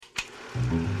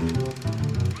Hello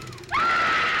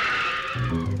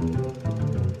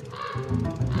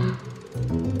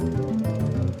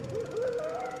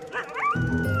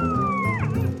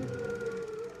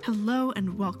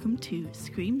and welcome to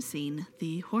Scream Scene,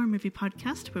 the horror movie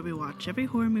podcast where we watch every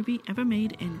horror movie ever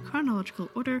made in chronological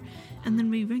order and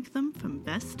then we rank them from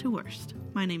best to worst.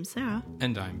 My name's Sarah.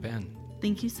 And I'm Ben.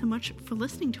 Thank you so much for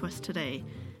listening to us today.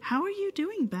 How are you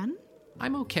doing, Ben?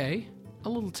 I'm okay. A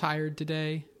little tired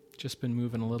today. Just been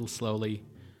moving a little slowly.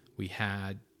 We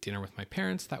had dinner with my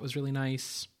parents. That was really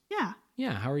nice.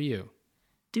 Yeah, how are you?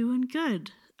 Doing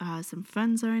good. Some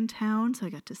friends are in town, so I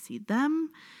got to see them.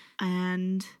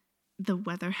 And the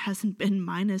weather hasn't been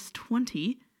minus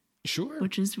 20. Sure.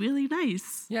 Which is really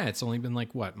nice. Yeah, it's only been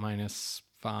like, what, minus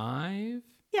 5?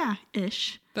 Yeah,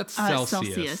 ish. That's Celsius.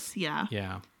 Celsius, yeah.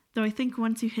 Yeah. Though I think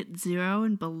once you hit 0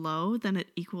 and below, then it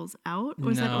equals out? Or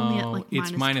is that only at like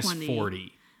it's minus 20?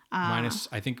 40.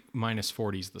 I think minus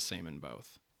 40 is the same in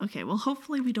both. Okay, well,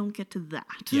 hopefully we don't get to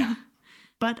that. Yeah.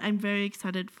 But I'm very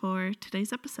excited for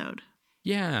today's episode.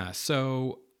 Yeah,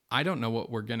 so I don't know what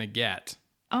we're going to get.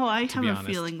 Oh, I have a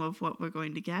feeling of what we're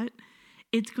going to get.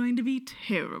 It's going to be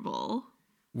terrible.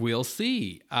 We'll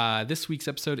see. This week's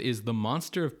episode is The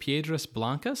Monster of Piedras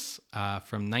Blancas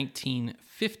from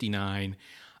 1959,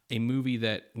 a movie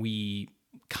that we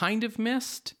kind of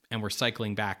missed and we're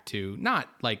cycling back to. Not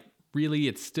like really,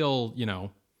 it's still,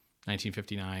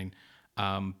 1959,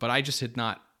 but I just had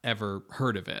not ever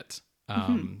heard of it.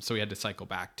 So we had to cycle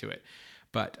back to it.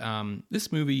 But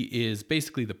this movie is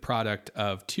basically the product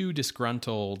of two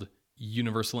disgruntled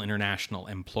Universal International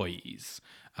employees,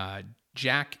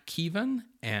 Jack Keevan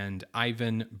and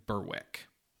Ivan Berwick.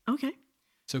 Okay.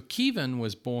 So Keevan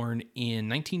was born in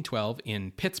 1912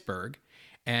 in Pittsburgh,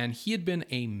 and he had been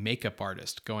a makeup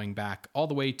artist going back all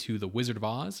the way to The Wizard of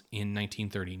Oz in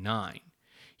 1939.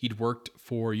 He'd worked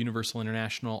for Universal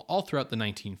International all throughout the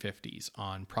 1950s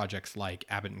on projects like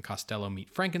Abbott and Costello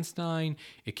Meet Frankenstein,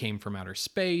 It Came from Outer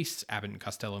Space, Abbott and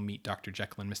Costello Meet Dr.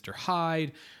 Jekyll and Mr.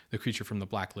 Hyde, The Creature from the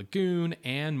Black Lagoon,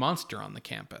 and Monster on the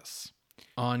Campus.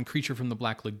 On Creature from the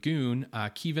Black Lagoon,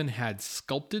 Keevan had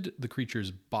sculpted the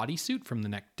creature's bodysuit from the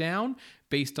neck down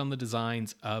based on the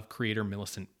designs of creator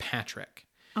Millicent Patrick.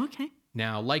 Okay.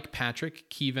 Now, like Patrick,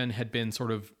 Keevan had been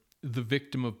sort of the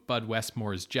victim of Bud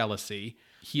Westmore's jealousy.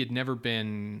 He had never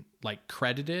been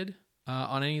credited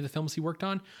on any of the films he worked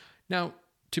on. Now,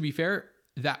 to be fair,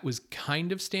 that was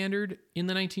kind of standard in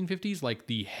the 1950s. Like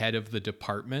the head of the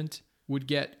department would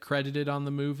get credited on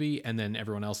the movie, and then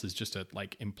everyone else is just a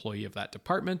employee of that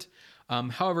department.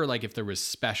 However, if there was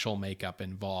special makeup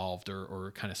involved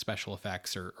or kind of special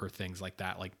effects or things like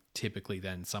that, typically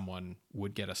then someone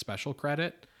would get a special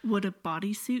credit. Would a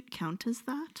bodysuit count as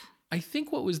that? I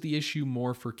think what was the issue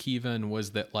more for Keevan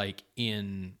was that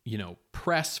in,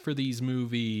 press for these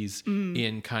movies,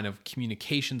 in kind of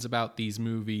communications about these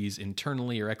movies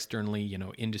internally or externally,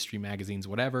 industry magazines,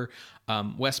 whatever,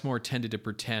 Westmore tended to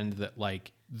pretend that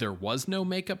there was no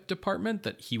makeup department,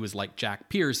 that he was like Jack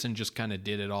Pierce and just kind of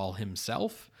did it all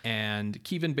himself. And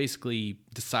Keevan basically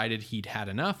decided he'd had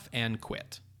enough and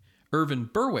quit. Irvin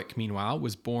Berwick, meanwhile,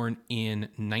 was born in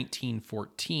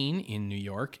 1914 in New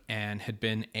York and had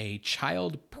been a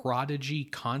child prodigy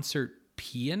concert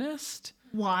pianist.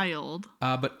 Wild.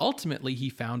 But ultimately, he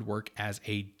found work as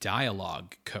a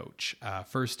dialogue coach,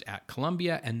 first at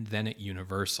Columbia and then at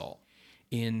Universal.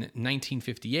 In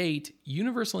 1958,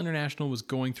 Universal International was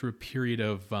going through a period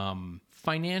of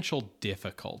financial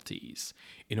difficulties.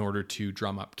 In order to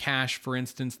drum up cash, for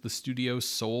instance, the studio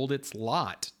sold its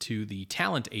lot to the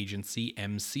talent agency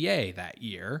MCA that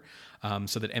year,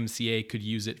 so that MCA could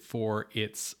use it for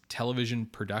its television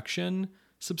production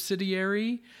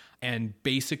subsidiary and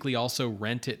basically also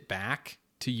rent it back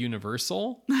to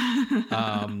Universal.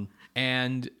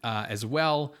 And as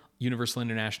well, Universal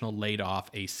International laid off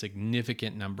a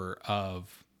significant number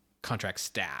of contract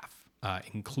staff,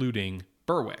 including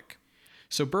Berwick.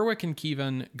 So Berwick and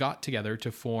Keevan got together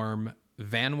to form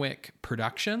Van Wyck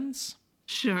Productions.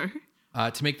 Sure.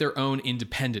 To make their own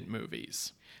independent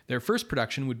movies. Their first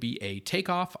production would be a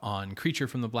takeoff on Creature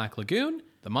from the Black Lagoon,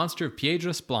 The Monster of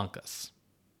Piedras Blancas.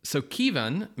 So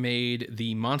Keevan made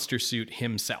the monster suit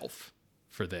himself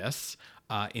for this,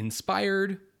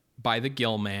 inspired by the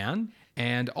Gill Man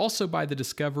and also by the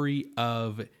discovery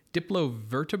of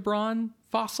Diplovertebron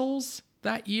fossils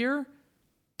that year.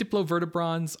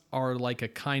 Diplovertebrons are like a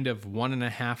kind of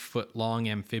 1.5 foot long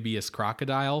amphibious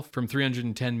crocodile from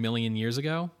 310 million years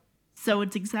ago. So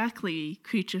it's exactly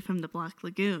Creature from the Black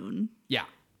Lagoon. Yeah.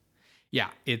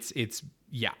 It's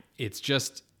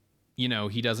just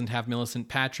he doesn't have Millicent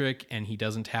Patrick, and he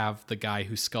doesn't have the guy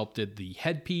who sculpted the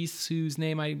headpiece, whose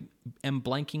name I am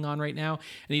blanking on right now.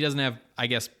 And he doesn't have, I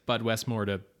guess, Bud Westmore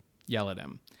to yell at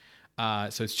him.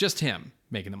 So it's just him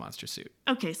making the monster suit.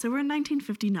 Okay, so we're in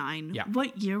 1959. Yeah.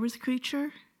 What year was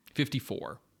Creature?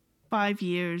 54. 5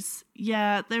 years.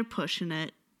 Yeah, they're pushing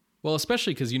it. Well,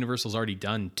 especially because Universal's already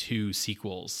done 2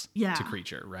 sequels to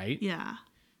Creature, right? Yeah.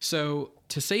 So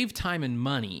to save time and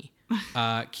money,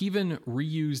 Keevan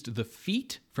reused the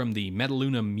feet from the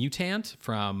Metaluna mutant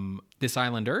from This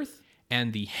Island Earth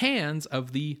and the hands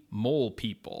of the mole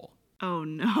people. Oh,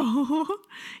 no.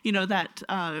 That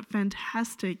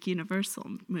fantastic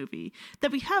Universal movie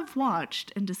that we have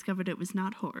watched and discovered it was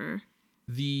not horror.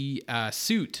 The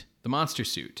suit, the monster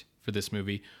suit for this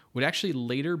movie, would actually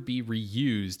later be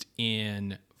reused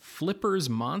in Flipper's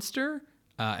Monster,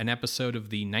 an episode of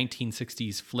the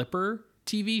 1960s Flipper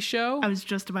TV show. I was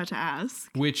just about to ask.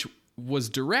 Which was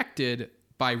directed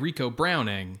by Rico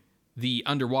Browning, the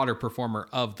underwater performer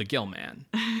of The Gill Man.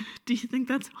 Do you think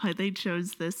that's why they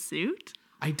chose this suit?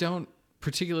 I don't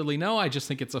particularly know. I just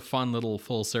think it's a fun little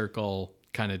full circle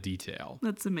kind of detail.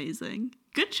 That's amazing.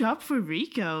 Good job for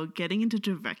Rico getting into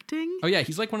directing. Oh, yeah.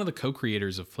 He's like one of the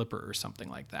co-creators of Flipper or something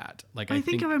like that. I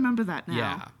think I remember that now.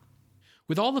 Yeah.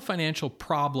 With all the financial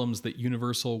problems that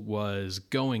Universal was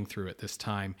going through at this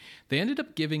time, they ended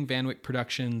up giving Van Wyck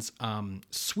Productions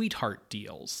sweetheart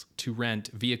deals to rent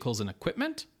vehicles and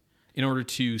equipment in order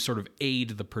to sort of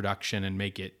aid the production and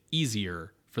make it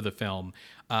easier for the film,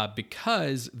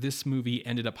 because this movie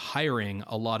ended up hiring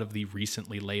a lot of the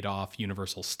recently laid off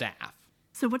Universal staff.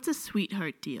 So what's a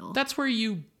sweetheart deal? That's where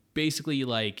you basically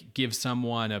give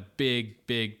someone a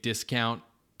big discount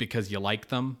because you like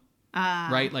them.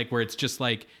 Right? Like where it's just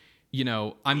I'm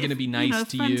going to be nice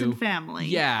to friends you. And family.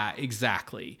 Yeah,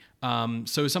 exactly.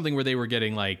 So something where they were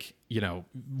getting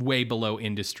way below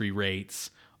industry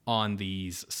rates on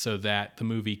these so that the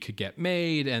movie could get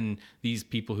made and these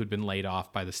people who'd been laid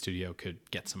off by the studio could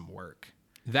get some work.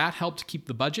 That helped keep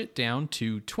the budget down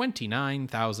to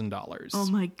 $29,000. Oh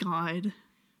my God.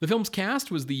 The film's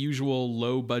cast was the usual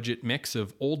low-budget mix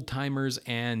of old-timers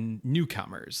and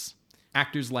newcomers.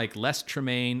 Actors like Les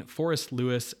Tremayne, Forrest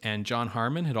Lewis, and John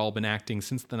Harmon had all been acting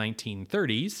since the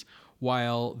 1930s,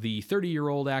 while the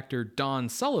 30-year-old actor Don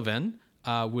Sullivan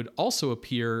would also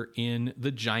appear in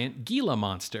The Giant Gila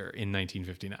Monster in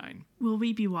 1959. Will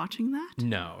we be watching that?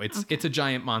 No, it's a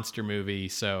giant monster movie,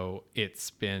 so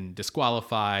it's been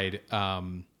disqualified.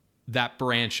 That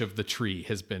branch of the tree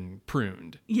has been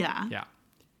pruned. Yeah. Yeah.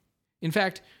 In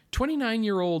fact,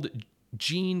 29-year-old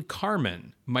Jean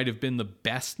Carmen might have been the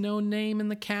best known name in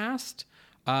the cast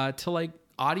to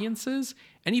audiences.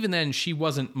 And even then, she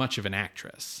wasn't much of an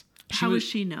actress. How was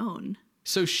she known?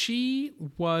 So she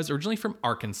was originally from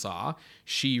Arkansas.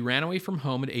 She ran away from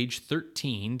home at age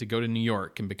 13 to go to New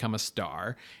York and become a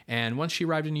star. And once she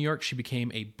arrived in New York, she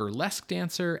became a burlesque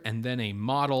dancer and then a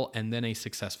model and then a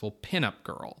successful pinup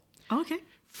girl. Okay.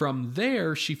 From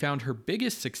there, she found her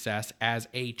biggest success as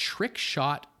a trick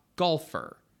shot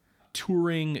golfer,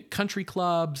 touring country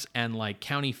clubs and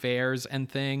county fairs and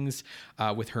things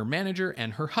with her manager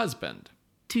and her husband.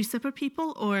 2 separate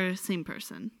people or same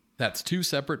person? That's 2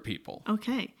 separate people.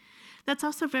 Okay. That's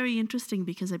also very interesting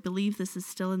because I believe this is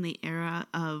still in the era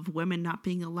of women not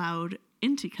being allowed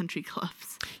into country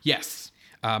clubs. Yes.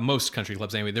 Most country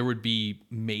clubs anyway. There would be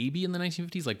maybe in the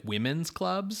 1950s women's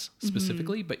clubs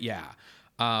specifically, but yeah.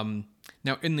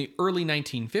 Now, in the early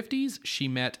 1950s, she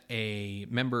met a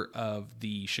member of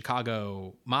the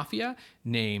Chicago Mafia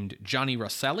named Johnny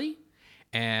Rosselli,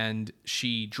 and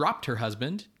she dropped her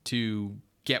husband to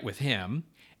get with him,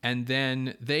 and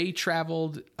then they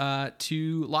traveled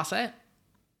to Las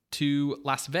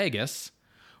Vegas,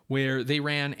 where they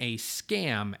ran a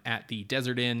scam at the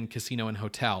Desert Inn Casino and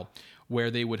Hotel, where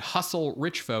they would hustle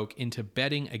rich folk into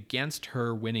betting against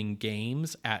her winning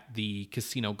games at the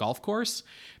casino golf course,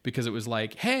 because it was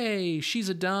hey, she's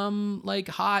a dumb,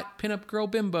 hot pinup girl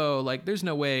bimbo. There's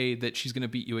no way that she's going to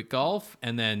beat you at golf.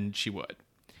 And then she would.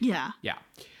 Yeah. Yeah.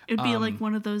 It'd be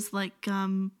one of those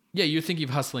Yeah, you're thinking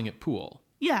of hustling at pool.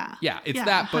 Yeah. Yeah, it's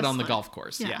that, but on the hustling. golf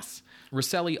course, Yeah. yes.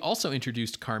 Rosselli also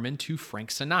introduced Carmen to Frank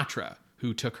Sinatra,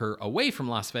 who took her away from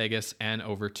Las Vegas and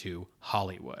over to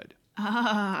Hollywood.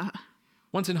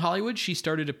 Once in Hollywood, she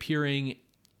started appearing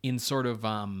in sort of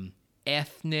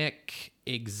ethnic,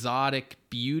 exotic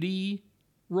beauty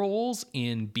roles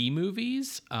in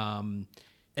B-movies,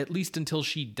 at least until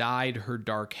she dyed her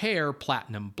dark hair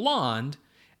platinum blonde,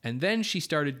 and then she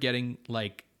started getting,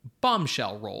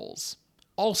 bombshell roles,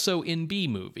 also in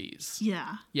B-movies.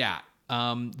 Yeah. Yeah.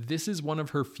 This is one of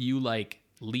her few,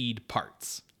 lead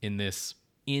parts in this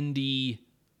indie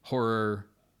horror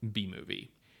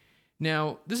B-movie.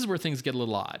 Now, this is where things get a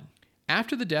little odd.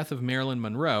 After the death of Marilyn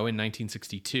Monroe in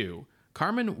 1962,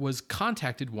 Carmen was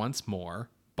contacted once more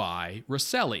by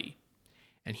Rosselli,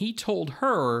 and he told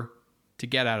her to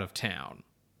get out of town.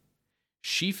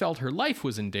 She felt her life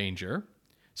was in danger,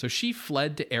 so she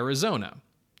fled to Arizona,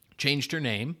 changed her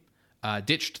name,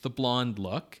 ditched the blonde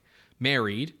look,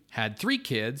 married, had 3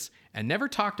 kids, and never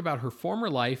talked about her former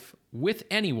life with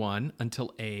anyone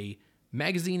until a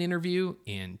magazine interview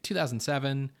in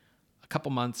 2007, a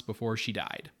couple months before she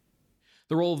died.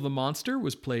 The role of the monster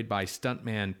was played by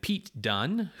stuntman Pete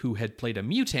Dunne, who had played a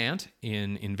mutant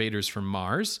in Invaders from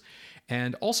Mars,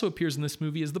 and also appears in this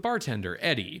movie as the bartender,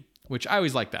 Eddie, which I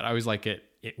always like that. I always like it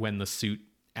when the suit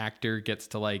actor gets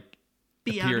to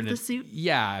be out of the suit?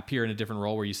 Yeah, appear in a different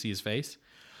role where you see his face.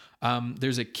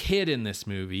 There's a kid in this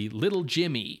movie, Little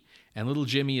Jimmy, and Little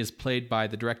Jimmy is played by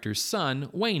the director's son,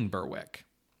 Wayne Berwick.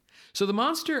 So The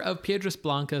Monster of Piedras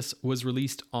Blancas was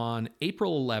released on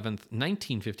April 11th,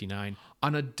 1959,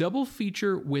 on a double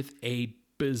feature with a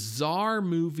bizarre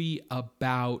movie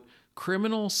about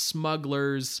criminal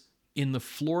smugglers in the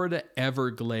Florida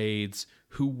Everglades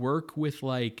who work with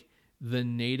the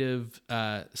native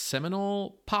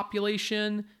Seminole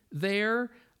population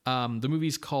there. The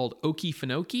movie's called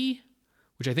Okefenokee,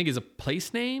 which I think is a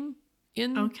place name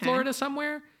in Florida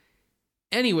somewhere.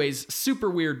 Anyways, super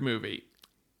weird movie.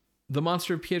 The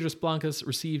Monster of Piedras Blancas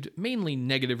received mainly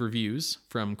negative reviews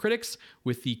from critics,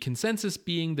 with the consensus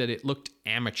being that it looked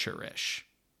amateurish.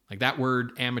 That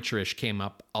word amateurish came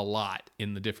up a lot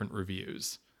in the different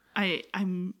reviews.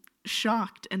 I'm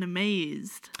shocked and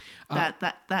amazed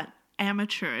that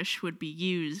amateurish would be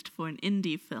used for an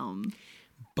indie film.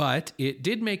 But it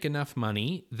did make enough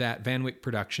money that Van Wyck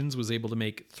Productions was able to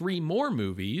make 3 more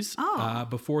movies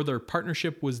before their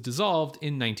partnership was dissolved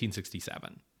in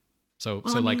 1967. So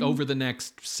over the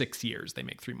next 6 years, they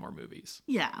make 3 more movies.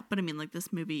 Yeah, but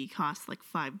this movie cost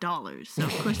 $5, so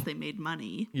of course they made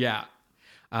money. Yeah.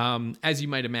 As you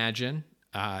might imagine,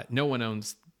 no one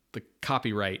owns the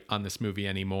copyright on this movie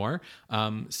anymore.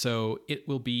 So it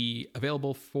will be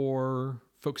available for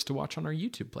folks to watch on our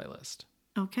YouTube playlist.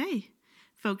 Okay.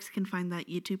 Folks can find that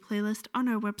YouTube playlist on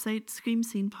our website,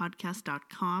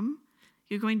 screamscenepodcast.com.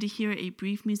 You're going to hear a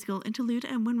brief musical interlude,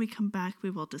 and when we come back,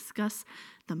 we will discuss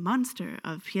The Monster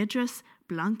of Piedras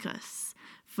Blancas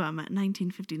from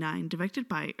 1959, directed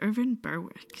by Irvin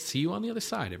Berwick. See you on the other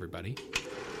side, everybody.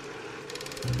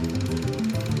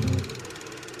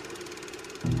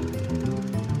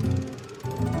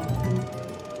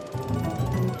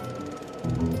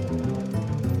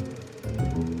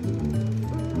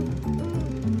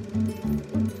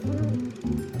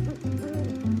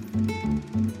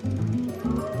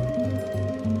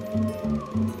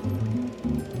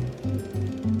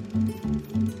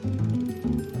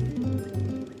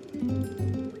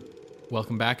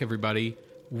 Welcome back, everybody.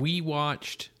 We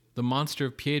watched The Monster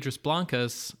of Piedras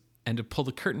Blancas, and to pull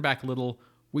the curtain back a little,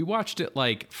 we watched it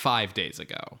 5 days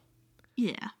ago.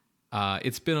 Yeah.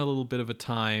 It's been a little bit of a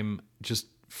time just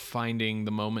finding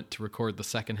the moment to record the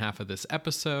second half of this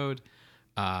episode.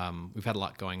 We've had a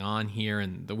lot going on here,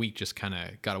 and the week just kind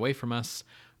of got away from us.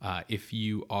 If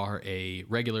you are a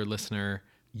regular listener,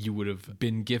 you would have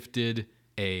been gifted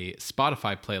a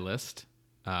Spotify playlist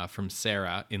from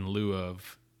Sarah in lieu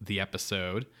of the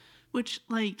episode. Which,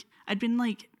 I'd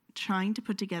been, trying to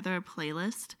put together a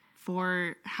playlist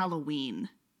for Halloween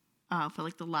for,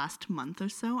 the last month or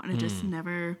so, and it just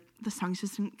never, the songs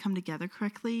just didn't come together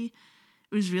correctly.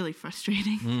 It was really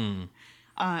frustrating.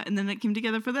 And then it came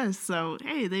together for this, so,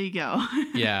 hey, there you go.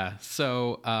 Yeah,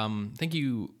 so thank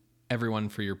you, everyone,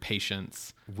 for your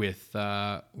patience with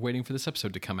waiting for this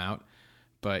episode to come out.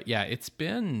 But, yeah, it's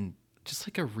been just,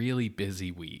 a really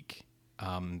busy week.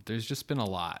 There's just been a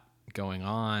lot going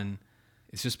on.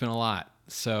 It's just been a lot.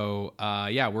 So,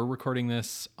 we're recording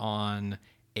this on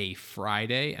a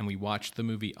Friday, and we watched the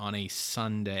movie on a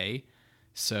Sunday.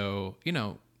 So,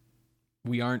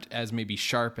 we aren't as maybe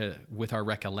sharp with our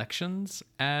recollections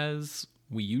as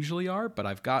we usually are, but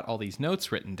I've got all these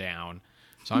notes written down.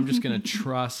 So I'm just going to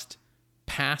trust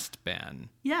past Ben.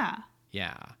 Yeah.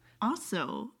 Yeah.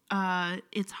 Also,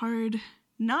 it's hard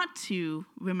not to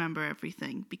remember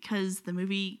everything because the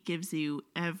movie gives you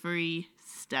every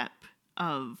step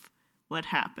of what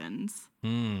happens.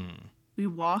 We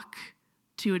walk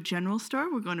to a general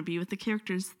store. We're going to be with the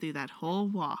characters through that whole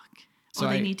walk. So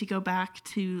they need to go back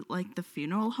to the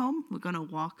funeral home. We're going to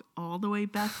walk all the way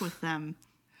back with them.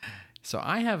 So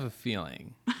I have a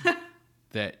feeling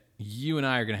that you and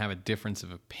I are going to have a difference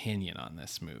of opinion on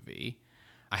this movie.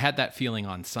 I had that feeling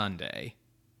on Sunday.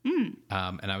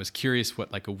 And I was curious what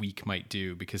a week might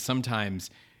do, because sometimes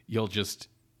you'll just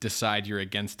decide you're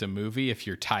against a movie if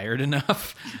you're tired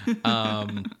enough.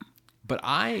 But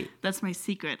That's my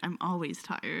secret. I'm always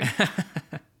tired.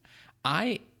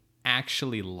 I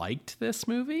actually liked this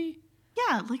movie.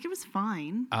 Yeah, like it was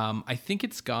fine. I think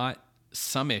it's got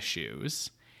some issues,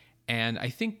 and I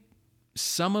think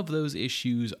some of those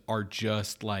issues are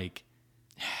just like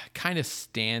kind of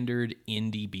standard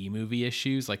indie B movie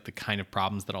issues, like the kind of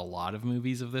problems that a lot of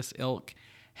movies of this ilk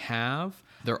have.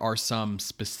 There are some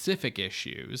specific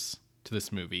issues to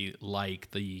this movie,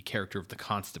 like the character of the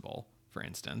constable, for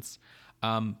instance.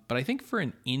 But I think for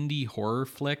an indie horror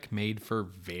flick made for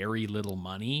very little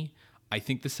money, I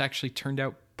think this actually turned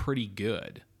out pretty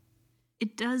good.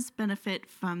 It does benefit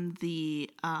from the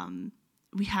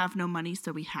we have no money,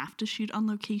 so we have to shoot on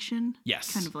location.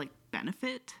 Yes. Kind of like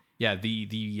benefit. Yeah,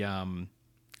 the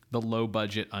low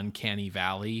budget Uncanny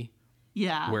Valley.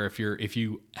 Yeah. Where if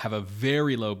you have a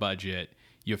very low budget,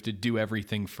 you have to do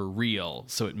everything for real,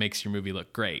 so it makes your movie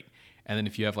look great. And then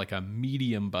if you have like a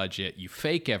medium budget, you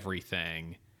fake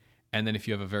everything. And then if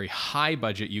you have a very high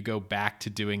budget, you go back to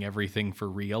doing everything for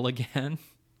real again.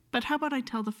 But how about I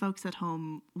tell the folks at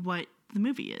home what the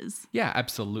movie is? Yeah,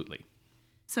 absolutely.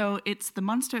 So it's The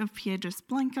Monster of Piedras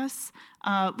Blancas,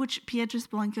 which Piedras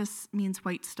Blancas means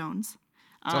white stones.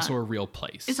 It's also a real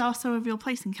place. It's also a real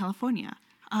place in California.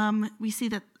 We see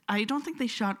that I don't think they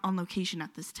shot on location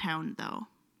at this town, though.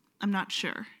 I'm not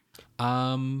sure.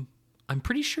 I'm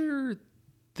pretty sure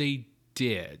they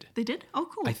did. They did? Oh,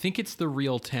 cool. I think it's the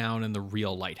real town and the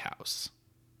real lighthouse.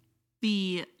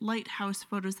 The lighthouse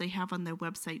photos they have on their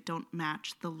website don't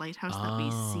match the lighthouse that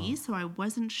we see, so I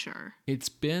wasn't sure. It's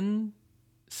been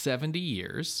 70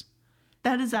 years.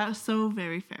 That is so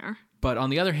very fair. But on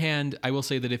the other hand, I will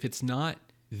say that if it's not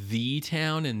the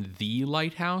town and the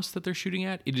lighthouse that they're shooting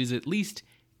at, it is at least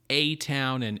a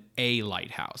town and a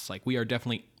lighthouse. Like, we are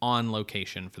definitely on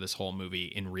location for this whole movie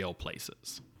in real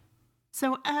places.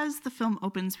 So as the film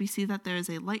opens, we see that there is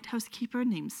a lighthouse keeper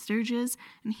named Sturgis,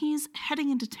 and he's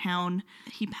heading into town.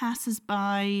 He passes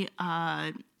by,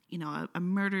 a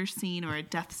murder scene or a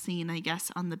death scene, I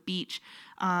guess, on the beach.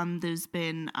 There's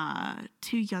been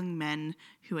 2 young men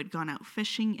who had gone out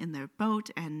fishing in their boat,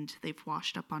 and they've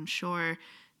washed up on shore.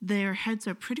 Their heads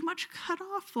are pretty much cut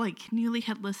off, like nearly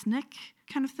headless Nick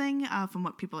kind of thing, from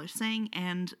what people are saying,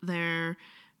 and their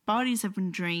bodies have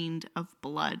been drained of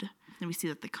blood. And we see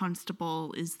that the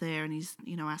constable is there and he's,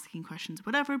 asking questions,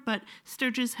 whatever. But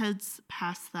Sturgis heads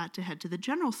past that to head to the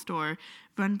general store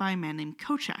run by a man named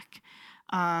Kochek.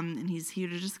 And he's here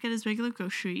to just get his regular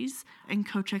groceries. And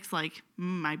Kochek's like,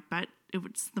 I bet it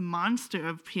was the monster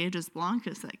of Piedras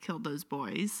Blancas that killed those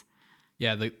boys.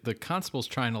 Yeah, the constable's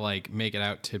trying to like make it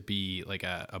out to be like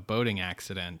a boating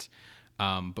accident.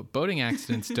 But boating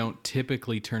accidents don't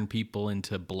typically turn people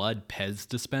into blood Pez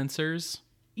dispensers.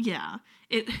 Yeah,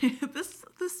 this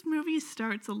movie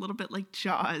starts a little bit like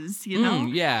Jaws, you know?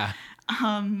 Yeah.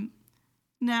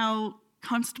 Now,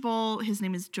 Constable, his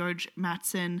name is George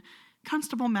Mattson.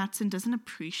 Constable Mattson doesn't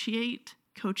appreciate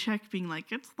Kochek being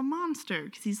like, it's the monster,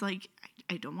 because he's like,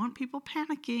 I don't want people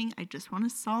panicking. I just want to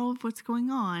solve what's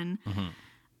going on. Mm-hmm.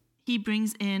 He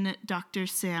brings in Dr.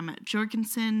 Sam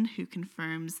Jorgensen, who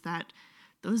confirms that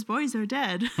those boys are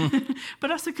dead,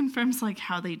 but also confirms like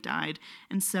how they died.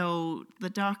 And so the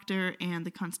doctor and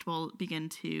the constable begin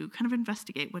to kind of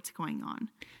investigate what's going on.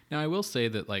 Now, I will say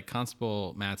that like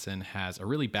Constable Mattson has a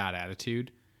really bad attitude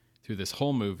through this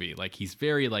whole movie. Like, he's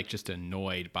very like just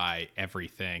annoyed by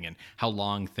everything and how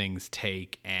long things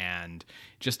take, and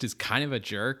just is kind of a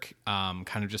jerk,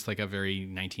 kind of just like a very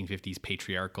 1950s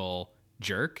patriarchal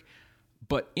jerk.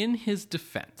 But in his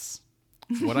defense,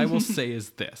 what I will say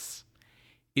is this.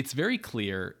 It's very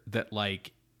clear that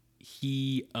like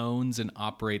he owns and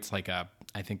operates like a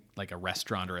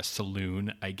restaurant or a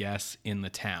saloon, I guess, in the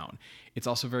town. It's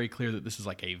also very clear that this is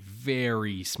like a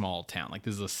very small town. Like,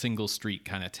 this is a single street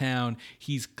kind of town.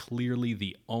 He's clearly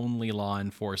the only law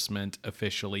enforcement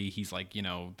officially. He's like,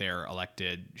 their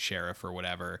elected sheriff or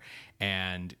whatever.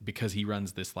 And because he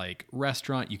runs this like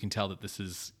restaurant, you can tell that this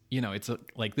is,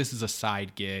 this is a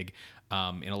side gig.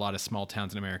 In a lot of small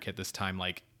towns in America at this time,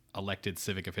 like, elected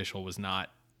civic official was not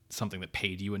something that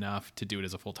paid you enough to do it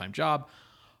as a full-time job.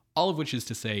 All of which is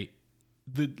to say,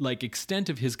 the like extent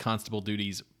of his constable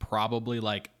duties probably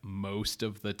like most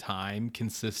of the time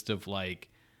consist of like,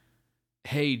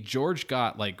 hey, George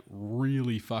got like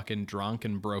really fucking drunk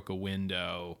and broke a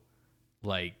window.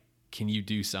 Like, can you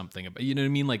do something about, you know what I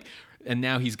mean? Like, and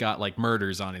now he's got like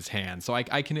murders on his hands. So I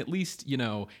can at least,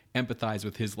 empathize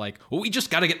with his like, well, we just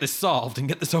got to get this solved and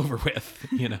get this over with,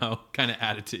 kind of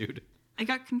attitude. I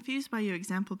got confused by your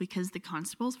example because the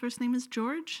constable's first name is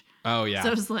George. Oh, yeah. So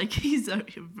I was like, he's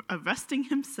arresting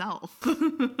himself.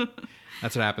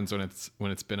 That's what happens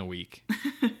when it's been a week.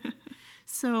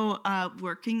 So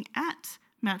working at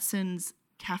Matson's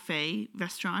cafe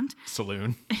restaurant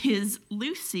Saloon is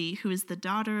Lucy, who is the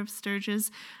daughter of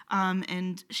Sturgis.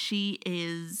 And she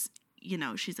is,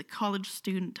 she's a college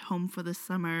student home for the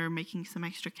summer, making some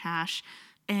extra cash.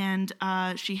 And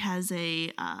she has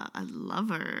a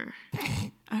lover,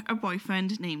 a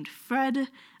boyfriend named Fred,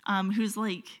 who's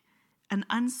like an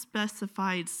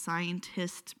unspecified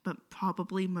scientist, but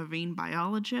probably marine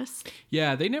biologist.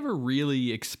 Yeah, they never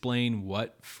really explain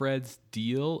what Fred's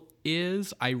deal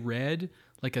is. I read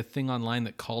like a thing online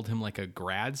that called him like a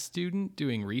grad student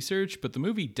doing research, but the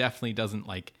movie definitely doesn't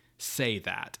like say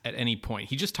that at any point.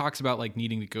 He just talks about like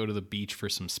needing to go to the beach for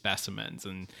some specimens,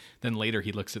 and then later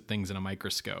he looks at things in a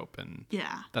microscope, and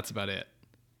that's about it.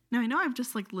 Now, I know I've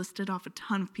just like listed off a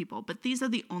ton of people, but these are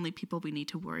the only people we need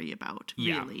to worry about,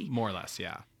 really. Yeah, more or less,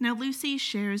 yeah. Now, Lucy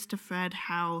shares to Fred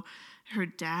how her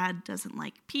dad doesn't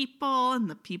like people, and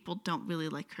the people don't really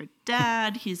like her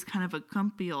dad. He's kind of a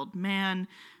grumpy old man,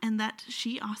 and that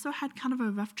she also had kind of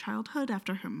a rough childhood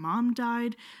after her mom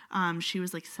died. She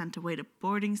was like sent away to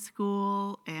boarding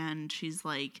school, and she's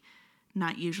like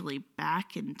not usually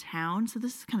back in town, so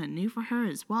this is kind of new for her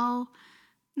as well.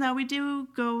 Now, we do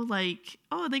go like,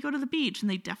 they go to the beach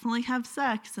and they definitely have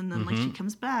sex. And then like she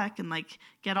comes back and like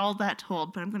get all that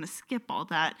told. But I'm going to skip all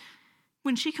that.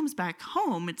 When she comes back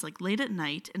home, it's like late at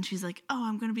night. And she's like,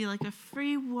 I'm going to be like a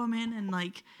free woman and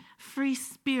like free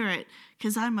spirit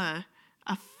because I'm a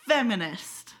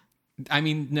feminist. I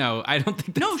mean, no, I don't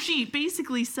think that's... No, she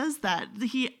basically says that.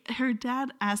 Her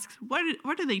dad asks, what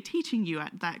are they teaching you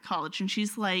at that college? And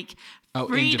she's like,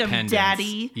 freedom,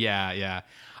 daddy. Yeah.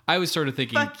 I was sort of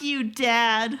thinking... Fuck you,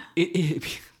 Dad.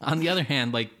 On the other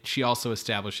hand, like, she also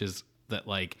establishes that,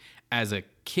 like, as a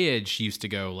kid, she used to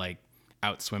go, like,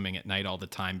 out swimming at night all the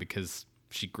time because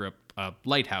she grew up a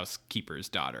lighthouse keeper's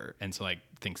daughter. And so, like,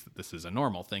 thinks that this is a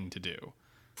normal thing to do.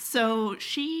 So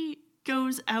she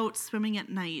goes out swimming at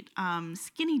night,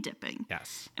 skinny dipping.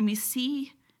 Yes. And we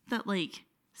see that, like,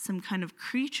 some kind of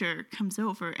creature comes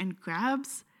over and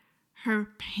grabs her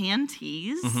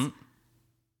panties. Mm-hmm.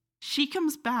 She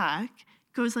comes back,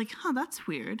 goes like, that's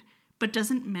weird, but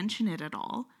doesn't mention it at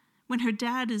all. When her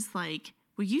dad is like,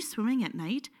 were you swimming at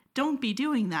night? Don't be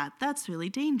doing that. That's really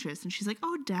dangerous. And she's like,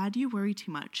 Dad, you worry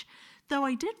too much. Though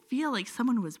I did feel like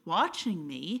someone was watching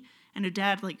me. And her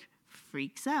dad, like,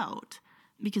 freaks out.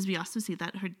 Because we also see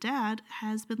that her dad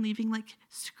has been leaving, like,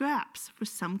 scraps for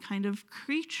some kind of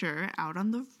creature out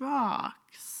on the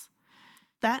rocks.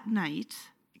 That night,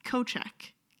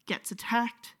 Kochek gets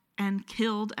attacked and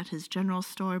killed at his general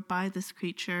store by this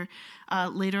creature.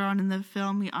 Later on in the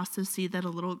film, we also see that a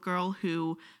little girl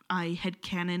who I had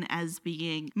canon as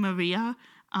being Maria.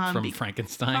 From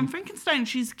Frankenstein? From Frankenstein.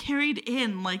 She's carried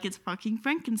in like it's fucking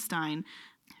Frankenstein.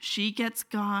 She gets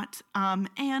got,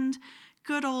 and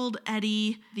good old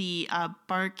Eddie, the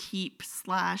barkeep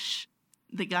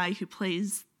 / the guy who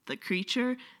plays the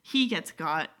creature, he gets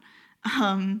got.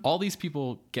 All these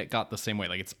people get got the same way.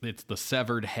 Like, it's the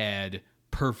severed head,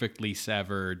 perfectly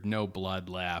severed, no blood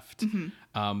left.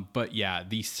 Mm-hmm. But yeah,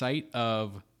 the sight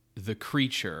of the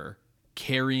creature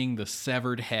carrying the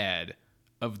severed head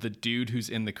of the dude who's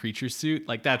in the creature suit,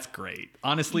 like, that's great.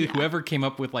 Honestly, whoever came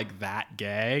up with like that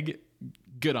gag,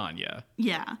 good on you.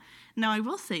 Yeah. Now, I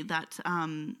will say that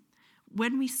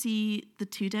when we see the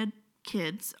two dead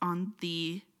kids on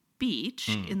the beach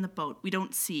in the boat, we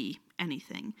don't see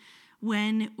anything.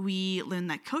 When we learn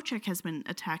that Kochek has been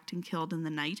attacked and killed in the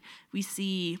night, we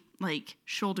see, like,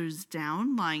 shoulders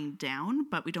down, lying down,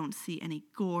 but we don't see any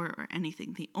gore or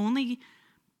anything. The only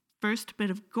first bit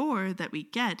of gore that we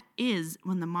get is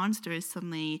when the monster is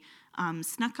suddenly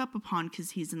snuck up upon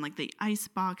because he's in, like, the ice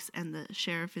box and the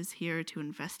sheriff is here to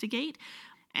investigate.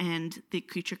 And the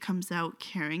creature comes out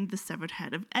carrying the severed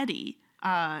head of Eddie.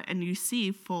 And you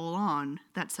see full on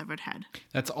that severed head.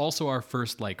 That's also our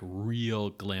first like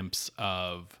real glimpse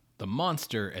of the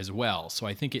monster as well. So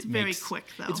I think it's very quick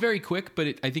though. It's very quick,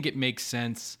 but I think it makes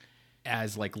sense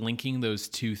as like linking those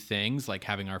two things, like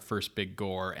having our first big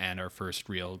gore and our first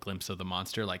real glimpse of the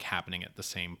monster like happening at the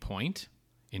same point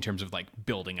in terms of like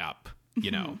building up,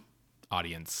 you know,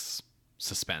 audience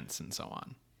suspense and so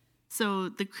on. So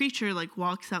the creature like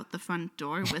walks out the front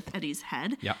door with Eddie's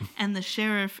head. Yep. And the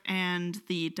sheriff and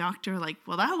the doctor are like,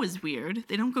 well, that was weird.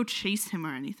 They don't go chase him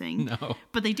or anything. No.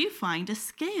 But they do find a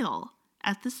scale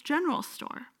at this general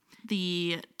store.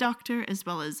 the doctor, as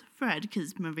well as Fred,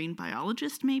 because marine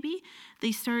biologist maybe,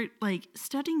 they start like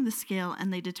studying the scale,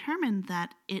 and they determine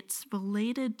that it's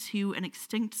related to an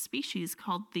extinct species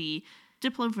called the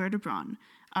Diplovertebron,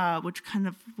 which kind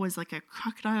of was like a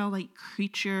crocodile-like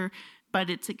creature, but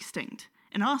it's extinct.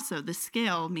 And also, the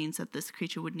scale means that this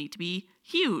creature would need to be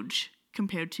huge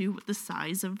compared to the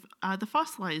size of the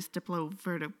fossilized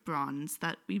Diplovertebrons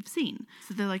that we've seen.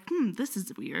 So they're like, this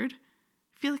is weird.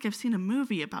 I feel like I've seen a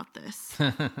movie about this.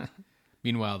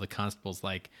 Meanwhile, the constable's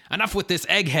like, enough with this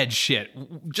egghead shit.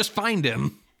 Just find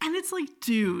him. And it's like,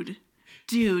 dude,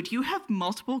 you have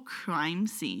multiple crime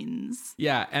scenes.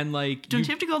 Yeah, and like... Don't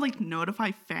you have to go, like,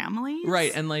 notify families?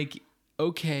 Right, and like,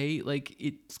 okay, like,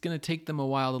 it's going to take them a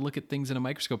while to look at things in a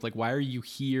microscope. Like, why are you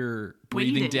here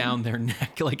breathing down their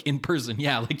neck, like, in person?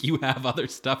 Yeah, like, you have other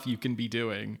stuff you can be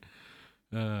doing.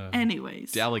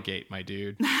 Anyways. Delegate, my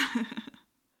dude.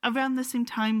 Around the same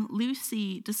time,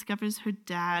 Lucy discovers her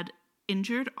dad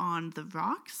injured on the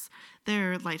rocks.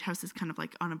 Their lighthouse is kind of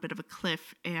like on a bit of a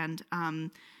cliff, and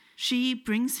she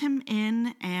brings him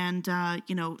in, and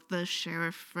the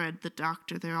sheriff, Fred, the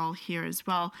doctor, they're all here as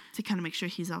well to kind of make sure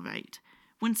he's all right.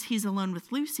 Once he's alone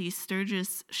with Lucy,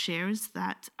 Sturgis shares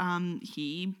that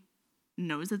he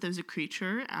knows that there's a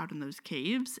creature out in those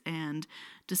caves and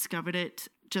discovered it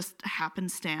just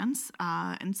happenstance,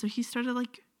 and so he started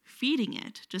like feeding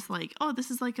it, just like, oh,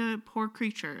 this is like a poor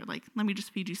creature, like, let me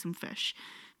just feed you some fish.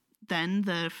 Then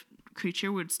the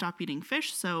creature would stop eating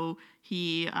fish, so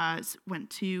he went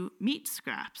to meat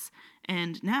scraps,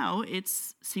 and now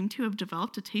it's seemed to have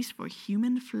developed a taste for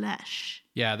human flesh.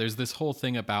 Yeah, there's this whole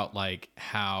thing about like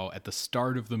how at the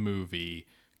start of the movie,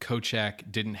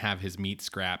 Kochek didn't have his meat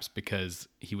scraps because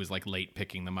he was like late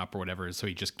picking them up or whatever, so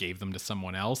he just gave them to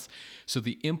someone else. So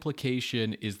the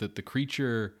implication is that the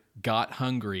creature got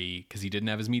hungry because he didn't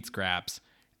have his meat scraps,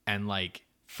 and like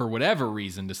for whatever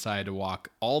reason decided to walk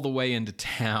all the way into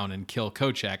town and kill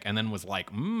Kochek, and then was like,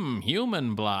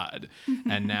 human blood,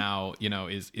 and now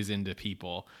is into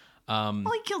people. Well,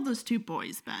 he killed those two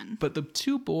boys, Ben. But the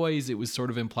two boys, it was sort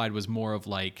of implied, was more of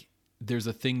like, there's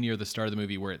a thing near the start of the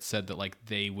movie where it said that like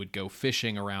they would go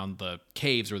fishing around the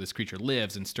caves where this creature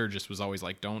lives, and Sturgis was always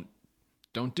like, don't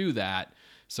do that.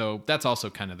 So that's also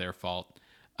kind of their fault.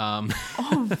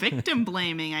 Victim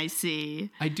blaming, I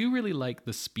see. I do really like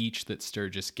the speech that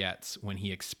Sturgis gets when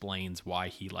he explains why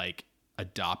he like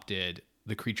adopted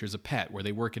the creature as a pet, where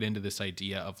they work it into this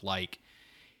idea of like,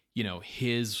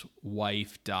 his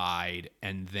wife died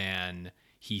and then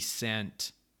he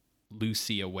sent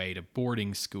Lucy away to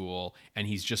boarding school, and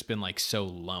he's just been like so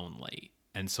lonely.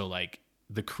 And so like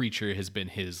the creature has been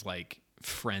his like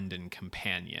friend and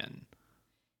companion.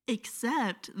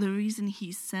 Except the reason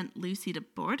he sent Lucy to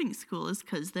boarding school is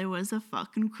because there was a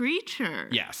fucking creature.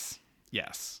 Yes.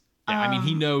 Yeah, I mean,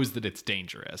 he knows that it's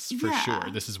dangerous for sure.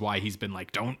 This is why he's been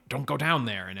like, don't go down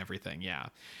there and everything. Yeah.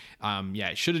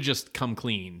 It should have just come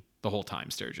clean the whole time,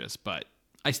 Sturgis, but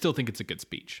I still think it's a good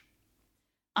speech.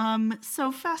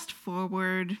 So fast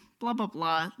forward, blah, blah,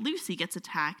 blah. Lucy gets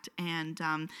attacked, and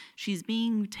she's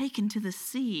being taken to the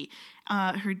sea.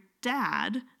 Her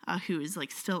dad, who is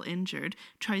like still injured,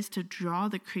 tries to draw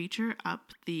the creature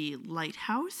up the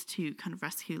lighthouse to kind of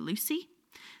rescue Lucy.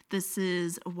 This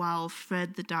is while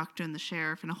Fred, the doctor, and the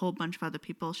sheriff, and a whole bunch of other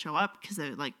people show up because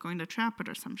they're like going to trap it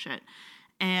or some shit.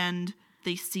 And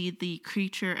they see the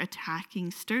creature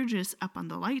attacking Sturgis up on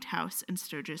the lighthouse, and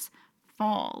Sturgis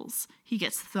falls. He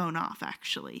gets thrown off,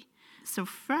 actually. So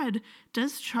Fred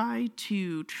does try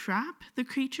to trap the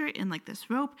creature in like this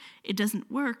rope. It doesn't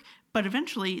work, but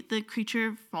eventually the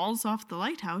creature falls off the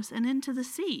lighthouse and into the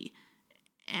sea.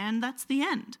 And that's the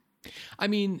end. I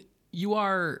mean, you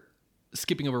are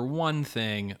skipping over one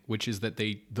thing, which is that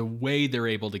the way they're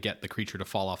able to get the creature to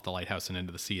fall off the lighthouse and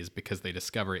into the sea is because they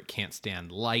discover it can't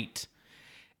stand light.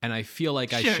 And I feel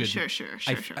like I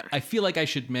feel like I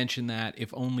should mention that,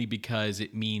 if only because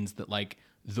it means that like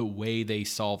the way they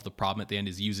solve the problem at the end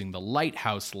is using the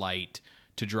lighthouse light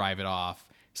to drive it off.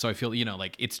 So I feel,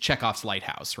 like it's Chekhov's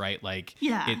lighthouse, right? Like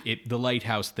the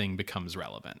lighthouse thing becomes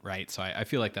relevant, right? So I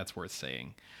feel like that's worth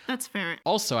saying. That's fair.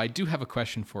 Also, I do have a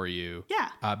question for you.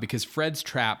 Yeah. Because Fred's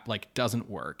trap like doesn't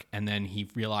work, and then he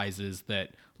realizes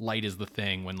that light is the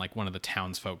thing when like one of the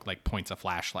townsfolk like points a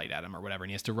flashlight at him or whatever, and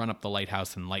he has to run up the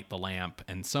lighthouse and light the lamp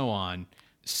and so on.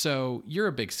 So you're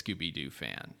a big Scooby-Doo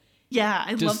fan. Yeah,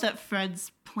 I love that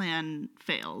Fred's plan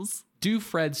fails. Do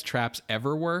Fred's traps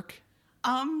ever work?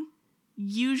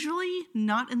 Usually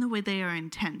not in the way they are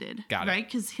intended. Got it. Right?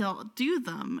 Because he'll do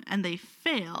them and they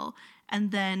fail.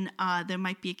 And then there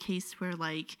might be a case where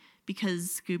like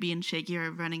because Scooby and Shaggy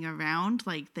are running around,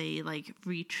 like they like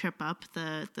re-trip up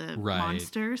the Right.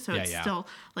 monster. So Yeah, it's yeah. still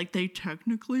like they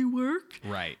technically work.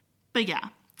 Right. But yeah,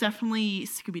 definitely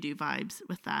Scooby-Doo vibes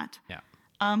with that. Yeah.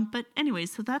 But anyway,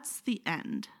 so that's the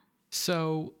end.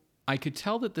 So I could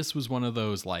tell that this was one of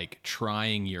those like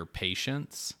trying your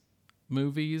patience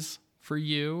movies for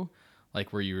you,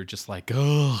 like where you were just like,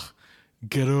 ugh,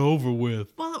 get it over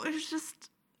with. Well, it was just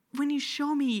when you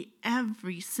show me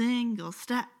every single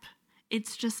step,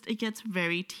 it gets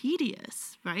very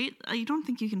tedious, right? I don't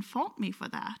think you can fault me for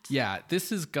that. Yeah, this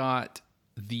has got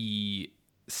the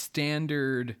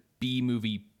standard B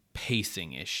movie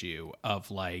pacing issue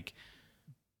of like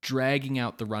dragging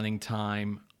out the running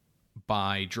time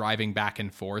by driving back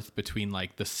and forth between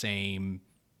like the same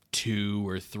 2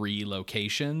 or 3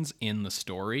 locations in the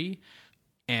story.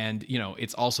 And, you know,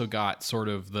 it's also got sort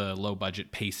of the low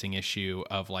budget pacing issue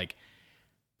of like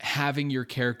having your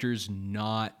characters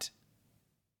not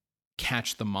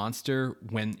catch the monster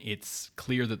when it's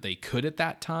clear that they could at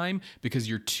that time because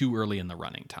you're too early in the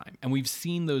running time. And we've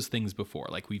seen those things before.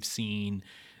 Like we've seen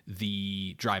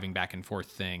the driving back and forth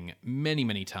thing many,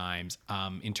 many times.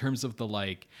 In terms of the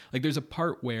like there's a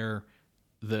part where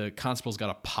the constable's got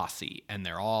a posse and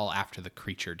they're all after the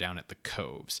creature down at the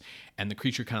coves. And the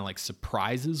creature kind of like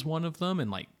surprises one of them and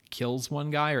like kills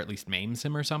one guy or at least maims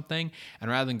him or something.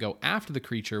 And rather than go after the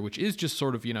creature, which is just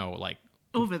sort of, you know, like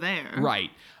over there.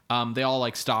 Right. They all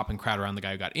like stop and crowd around the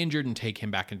guy who got injured and take him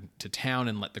back into town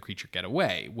and let the creature get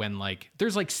away when like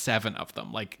there's like 7 of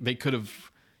them. Like they could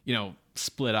have, you know,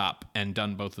 split up and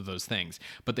done both of those things,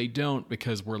 but they don't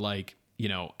because we're like, you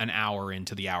know, an hour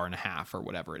into the hour and a half or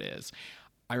whatever it is.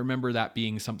 I remember that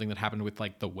being something that happened with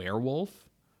like the werewolf,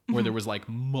 where there was like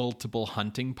multiple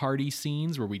hunting party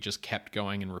scenes where we just kept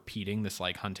going and repeating this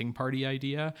like hunting party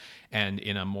idea. And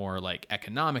in a more like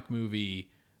economic movie,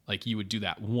 like you would do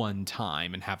that one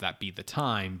time and have that be the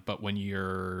time. But when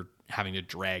you're having to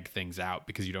drag things out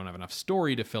because you don't have enough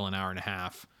story to fill an hour and a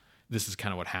half, this is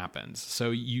kind of what happens.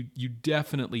 So you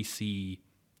definitely see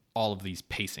all of these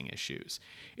pacing issues.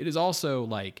 It is also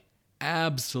like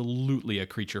absolutely a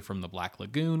Creature from the Black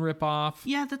Lagoon ripoff.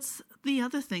 Yeah, that's the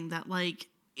other thing that like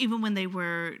even when they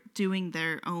were doing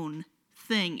their own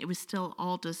thing, it was still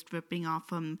all just ripping off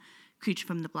from Creature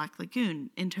from the Black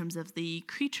Lagoon in terms of the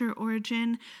creature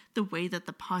origin, the way that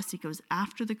the posse goes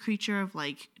after the creature of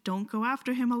like, don't go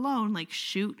after him alone, like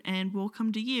shoot and we'll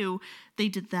come to you. They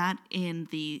did that in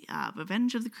the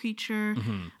Revenge of the Creature.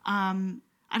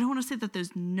 I don't want to say that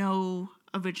there's no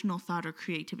original thought or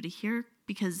creativity here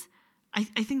because I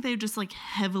think they're just like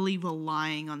heavily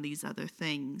relying on these other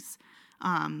things.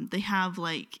 They have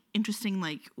like interesting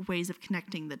like ways of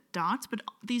connecting the dots, but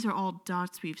these are all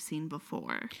dots we've seen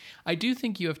before. I do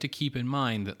think you have to keep in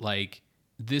mind that like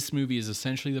this movie is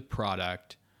essentially the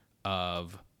product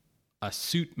of a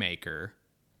suit maker,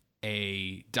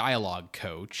 a dialogue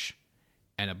coach,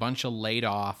 and a bunch of laid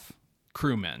off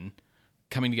crewmen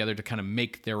coming together to kind of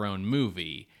make their own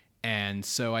movie. And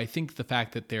so I think the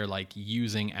fact that they're like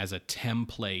using as a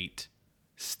template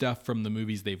stuff from the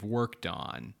movies they've worked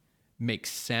on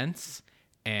makes sense.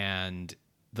 And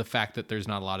the fact that there's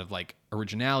not a lot of like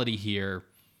originality here,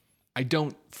 I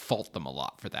don't fault them a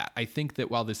lot for that. I think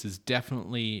that while this is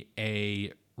definitely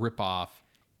a ripoff,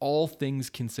 all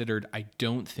things considered, I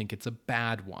don't think it's a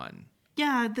bad one.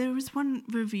 Yeah, there was one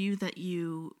review that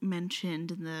you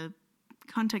mentioned in the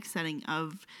context setting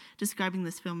of describing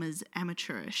this film as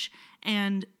amateurish.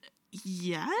 And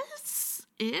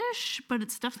yes-ish, but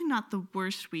it's definitely not the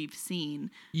worst we've seen.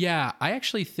 Yeah, I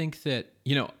actually think that,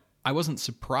 you know, I wasn't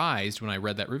surprised when I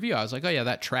read that review. I was like, oh yeah,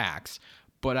 that tracks.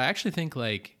 But I actually think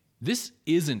like this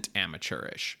isn't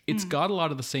amateurish. It's got a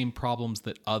lot of the same problems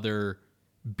that other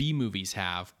B movies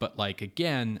have. But like,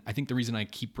 again, I think the reason I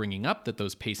keep bringing up that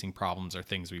those pacing problems are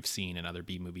things we've seen in other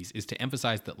B movies is to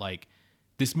emphasize that like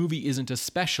this movie isn't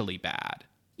especially bad.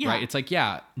 Yeah. Right? It's like,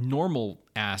 yeah, normal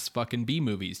ass fucking B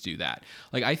movies do that.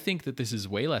 Like, I think that this is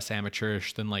way less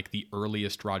amateurish than like the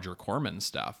earliest Roger Corman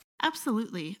stuff.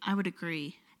 Absolutely. I would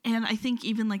agree. And I think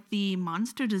even like the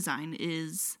monster design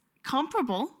is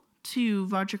comparable to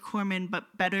Roger Corman, but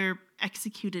better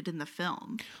executed in the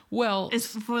film. Well,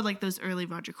 it's for like those early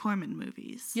Roger Corman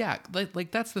movies. Yeah.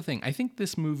 Like that's the thing. I think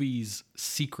this movie's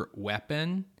secret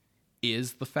weapon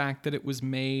is the fact that it was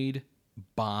made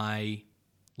by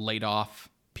laid off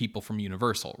people from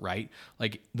Universal, right?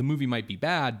 Like the movie might be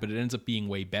bad, but it ends up being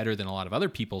way better than a lot of other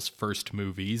people's first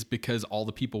movies because all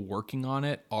the people working on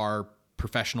it are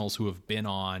professionals who have been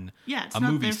on a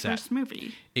movie set. First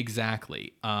movie.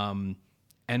 Exactly. And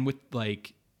with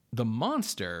like the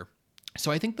monster,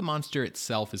 so I think the monster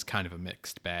itself is kind of a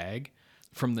mixed bag.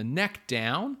 From the neck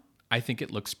down, I think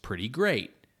it looks pretty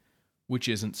great, which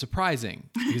isn't surprising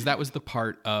because that was the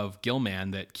part of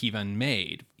Gilman that Keevan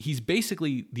made. He's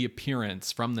basically, the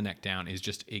appearance from the neck down is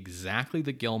just exactly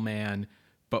the Gilman,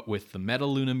 but with the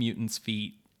Metaluna mutant's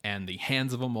feet and the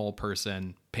hands of a mole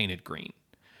person painted green.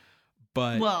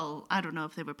 But well, I don't know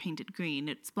if they were painted green.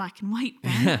 It's black and white,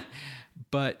 Ben.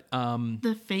 but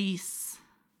the face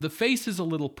is a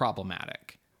little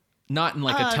problematic. Not in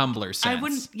like a Tumblr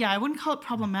sense. I wouldn't call it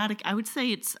problematic. I would say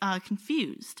it's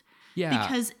confused. Yeah.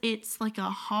 Because it's like a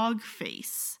hog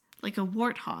face, like a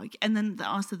warthog. And then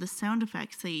also the sound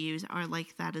effects they use are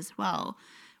like that as well,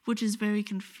 which is very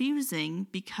confusing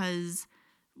because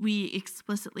we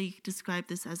explicitly describe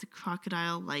this as a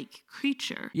crocodile-like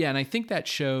creature. Yeah, and I think that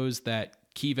shows that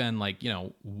Keevan, like,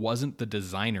 wasn't the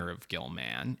designer of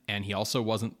Gilman, and he also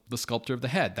wasn't the sculptor of the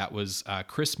head. That was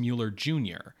Chris Mueller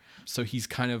Jr. So he's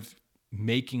kind of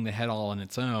making the head all on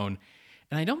its own.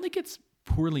 And I don't think it's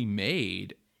poorly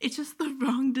made. It's just the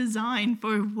wrong design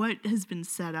for what has been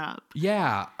set up.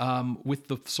 Yeah, with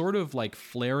the sort of like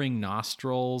flaring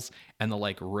nostrils and the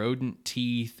like rodent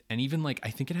teeth, and even like I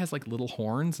think it has like little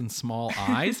horns and small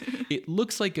eyes. It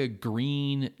looks like a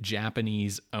green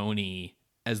Japanese oni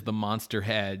as the monster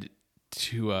head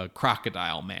to a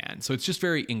crocodile man. So it's just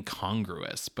very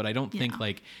incongruous. But I don't think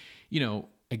like,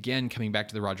 again, coming back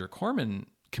to the Roger Corman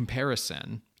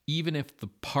comparison, even if the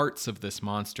parts of this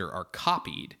monster are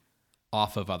copied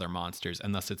off of other monsters,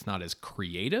 and thus it's not as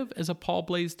creative as a Paul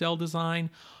Blaisdell design,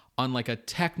 on like a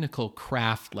technical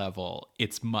craft level,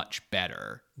 it's much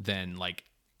better than like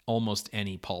almost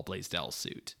any Paul Blaisdell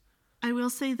suit. I will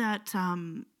say that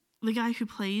the guy who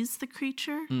plays the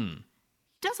creature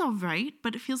does all right,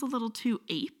 but it feels a little too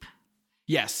ape.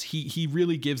 Yes, he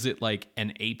really gives it like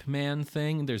an ape man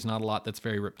thing. There's not a lot that's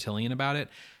very reptilian about it.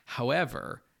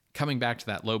 However, coming back to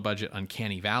that low budget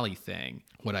Uncanny Valley thing,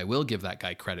 what I will give that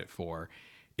guy credit for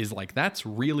is like that's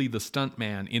really the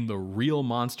stuntman in the real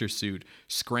monster suit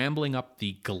scrambling up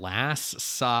the glass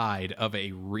side of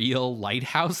a real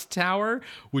lighthouse tower,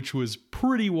 which was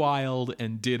pretty wild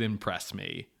and did impress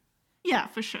me. Yeah,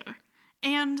 for sure.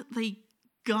 And they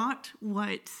got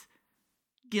what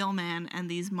Gilman and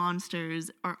these monsters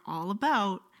are all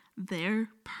about. They're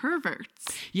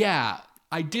perverts. Yeah,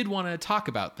 I did want to talk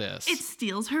about this. It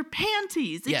steals her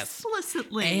panties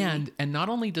explicitly. And not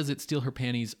only does it steal her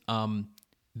panties,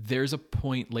 there's a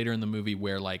point later in the movie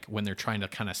where like when they're trying to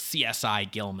kind of CSI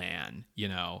Gilman,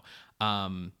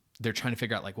 they're trying to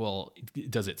figure out like, well,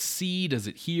 does it see? Does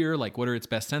it hear? Like, what are its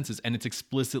best senses? And it's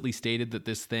explicitly stated that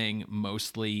this thing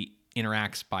mostly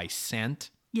interacts by scent.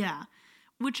 Yeah,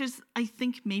 which is, I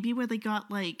think, maybe where they got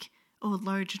like,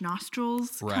 large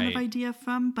nostrils kind of idea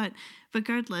from. But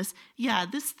regardless, yeah,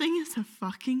 this thing is a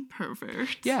fucking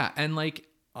pervert. Yeah, and like,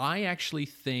 I actually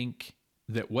think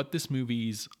that what this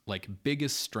movie's like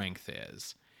biggest strength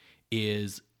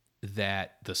is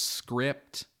that the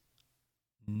script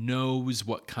knows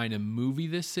what kind of movie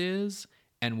this is,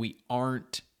 and we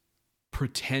aren't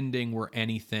pretending we're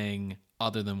anything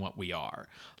other than what we are.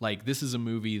 Like, this is a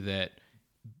movie that,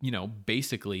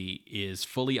 basically is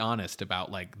fully honest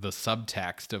about like the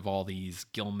subtext of all these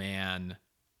Gilman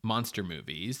monster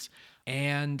movies.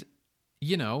 And,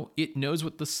 it knows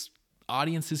what the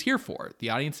audience is here for.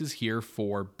 The audience is here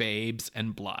for babes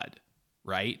and blood,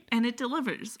 right? And it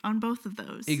delivers on both of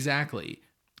those. Exactly.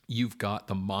 You've got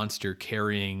the monster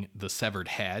carrying the severed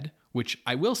head, which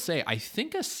I will say, I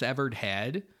think a severed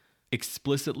head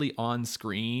explicitly on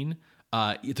screen.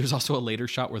 There's also a later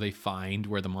shot where they find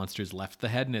where the monster's left the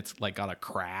head, and it's like got a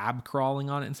crab crawling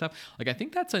on it and stuff. Like, I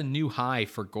think that's a new high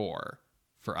for gore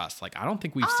for us. Like, I don't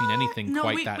think we've seen anything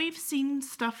quite that. We've seen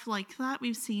stuff like that.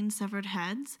 We've seen severed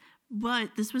heads,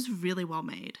 but this was really well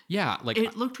made. Yeah, like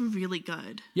it looked really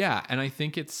good. Yeah, and I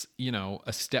think it's,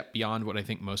 a step beyond what I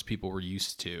think most people were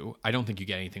used to. I don't think you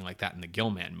get anything like that in the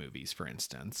Gilman movies, for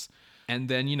instance. And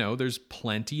then, there's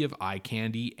plenty of eye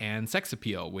candy and sex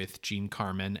appeal with Jean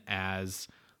Carmen as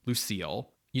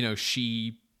Lucille.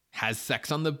 She has sex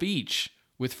on the beach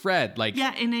with Fred. Like,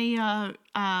 yeah, in a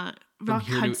Rock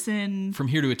Hudson. From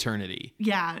Here to Eternity.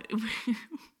 Yeah.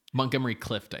 Montgomery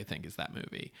Clift, I think, is that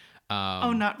movie.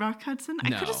 Not Rock Hudson?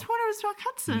 No. I could have sworn it was Rock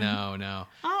Hudson. No.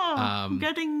 Oh, I'm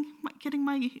getting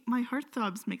my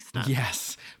heartthrobs mixed up.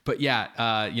 Yes. But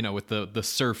yeah, with the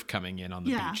surf coming in on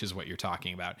the beach is what you're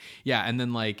talking about. Yeah, and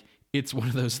then like it's one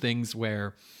of those things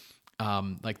where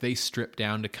like they strip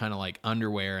down to kind of like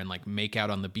underwear and like make out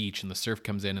on the beach, and the surf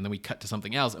comes in, and then we cut to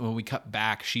something else, and when we cut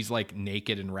back, she's like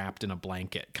naked and wrapped in a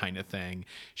blanket kind of thing.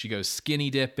 She goes skinny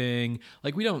dipping.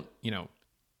 Like, we don't,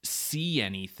 see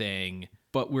anything,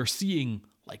 but we're seeing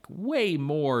like way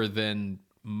more than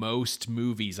most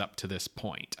movies up to this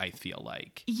point, I feel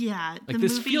like. Yeah. Like,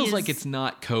 this feels like it's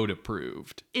not code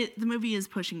approved. The movie is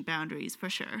pushing boundaries, for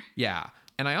sure. Yeah.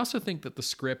 And I also think that the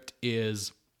script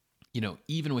is,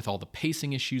 even with all the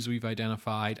pacing issues we've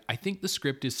identified, I think the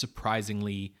script is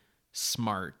surprisingly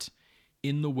smart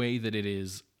in the way that it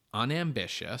is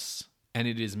unambitious and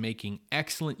it is making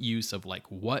excellent use of like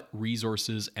what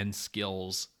resources and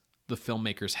skills the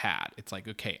filmmakers had. It's like,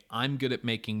 okay, I'm good at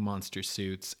making monster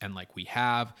suits, and like we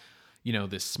have,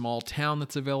 this small town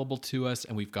that's available to us,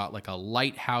 and we've got like a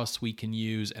lighthouse we can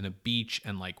use and a beach,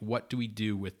 and like, what do we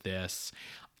do with this?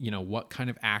 What kind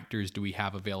of actors do we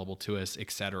have available to us,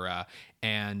 etc.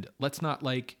 And let's not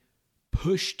like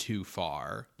push too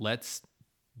far. Let's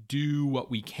do what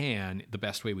we can the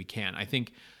best way we can. I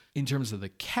think in terms of the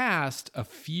cast, a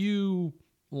few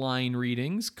line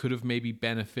readings could have maybe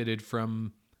benefited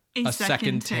from a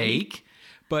second take.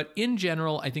 But in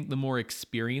general, I think the more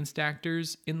experienced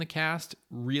actors in the cast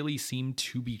really seem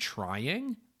to be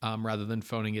trying rather than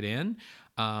phoning it in.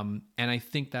 And I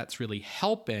think that's really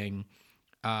helping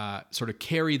sort of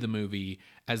carry the movie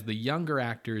as the younger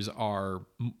actors are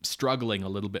struggling a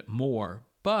little bit more.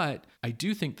 But I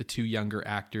do think the two younger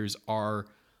actors are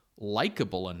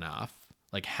likable enough,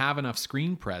 like have enough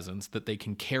screen presence that they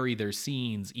can carry their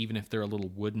scenes even if they're a little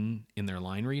wooden in their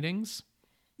line readings.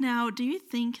 Now, do you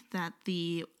think that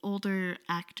the older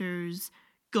actors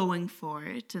going for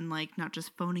it and like not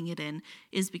just phoning it in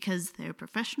is because they're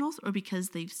professionals, or because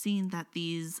they've seen that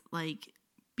these like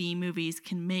B movies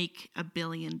can make $1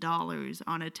 billion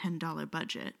on a $10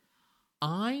 budget?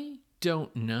 I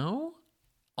don't know.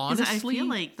 Honestly, I feel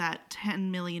like that $10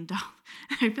 million,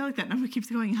 I feel like that number keeps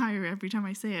going higher every time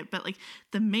I say it, but like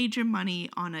the major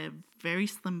money on a very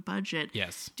slim budget.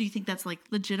 Yes. Do you think that's like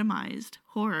legitimized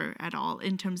horror at all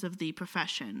in terms of the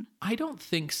profession? I don't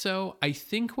think so. I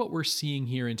think what we're seeing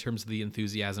here in terms of the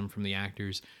enthusiasm from the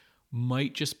actors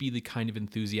might just be the kind of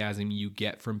enthusiasm you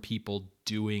get from people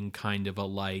doing kind of a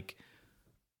like,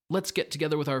 let's get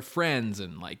together with our friends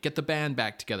and like get the band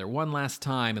back together one last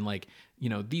time. And like,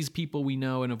 these people we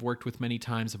know and have worked with many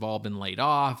times have all been laid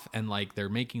off, and like they're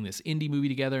making this indie movie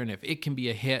together. And if it can be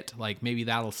a hit, like maybe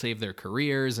that'll save their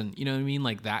careers. And you know what I mean?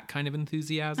 Like that kind of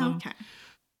enthusiasm. Okay.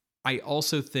 I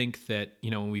also think that,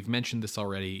 we've mentioned this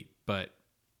already, but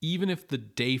even if the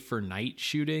day for night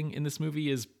shooting in this movie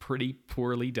is pretty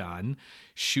poorly done,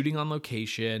 shooting on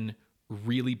location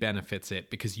really benefits it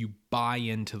because you buy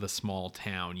into the small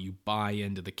town, you buy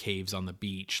into the caves on the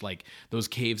beach. Like those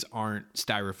caves aren't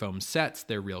styrofoam sets,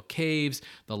 they're real caves.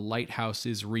 The lighthouse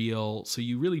is real. So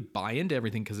you really buy into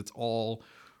everything because it's all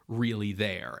really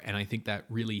there. And I think that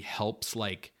really helps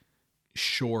like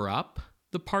shore up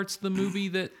the parts of the movie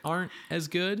that aren't as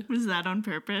good. Was that on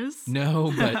purpose?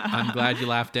 No, but I'm glad you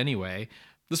laughed anyway.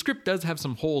 The script does have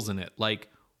some holes in it, like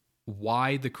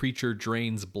why the creature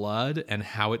drains blood and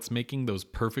how it's making those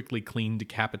perfectly clean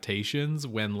decapitations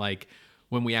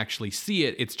when we actually see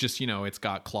it, it's just, it's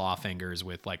got claw fingers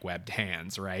with like webbed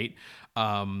hands, right?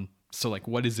 So like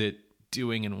what is it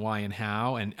doing and why and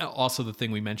how? And also the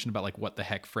thing we mentioned about like what the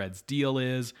heck Fred's deal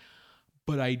is.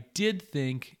 But I did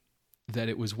think that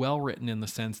it was well written in the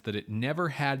sense that it never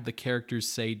had the characters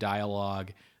say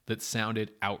dialogue that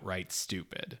sounded outright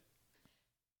stupid.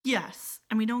 Yes,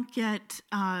 and we don't get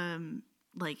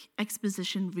like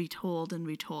exposition retold and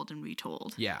retold and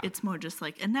retold. Yeah. It's more just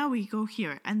like, and now we go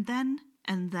here, and then,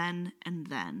 and then, and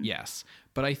then. Yes,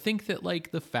 but I think that like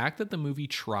the fact that the movie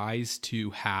tries to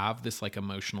have this like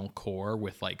emotional core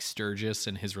with like Sturgis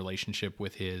and his relationship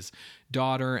with his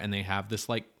daughter, and they have this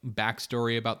like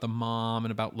backstory about the mom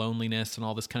and about loneliness and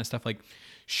all this kind of stuff, like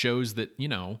shows that,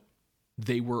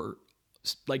 they were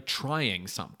like trying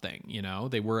something,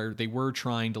 they were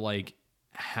trying to like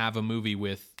have a movie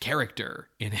with character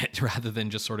in it rather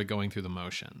than just sort of going through the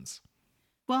motions.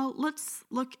 Well, let's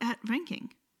look at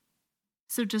ranking.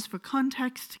 So just for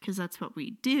context, because that's what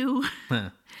we do,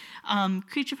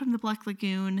 Creature from the Black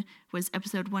Lagoon was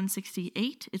episode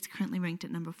 168. It's currently ranked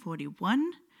at number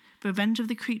 41. Revenge of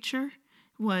the Creature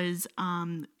was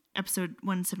episode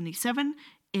 177.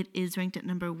 It is ranked at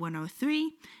number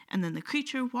 103. And then The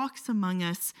Creature Walks Among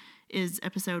Us is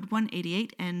episode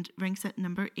 188 and ranks at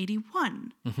number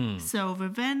 81. Mm-hmm. So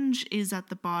Revenge is at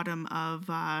the bottom of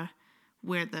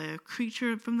where the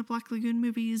Creature from the Black Lagoon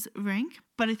movies rank.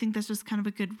 But I think that's just kind of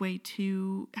a good way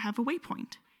to have a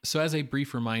waypoint. So as a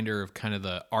brief reminder of kind of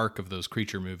the arc of those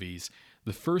Creature movies,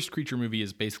 the first Creature movie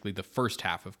is basically the first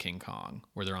half of King Kong,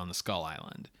 where they're on the Skull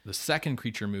Island. The second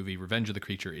Creature movie, Revenge of the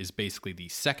Creature, is basically the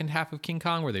second half of King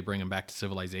Kong, where they bring him back to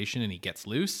civilization and he gets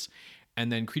loose.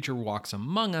 And then Creature Walks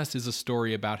Among Us is a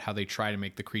story about how they try to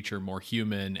make the creature more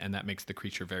human, and that makes the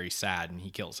creature very sad, and he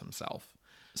kills himself.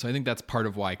 So I think that's part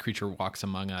of why Creature Walks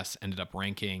Among Us ended up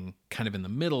ranking kind of in the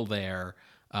middle there,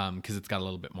 because it's got a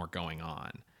little bit more going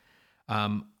on.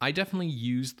 I definitely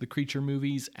used the Creature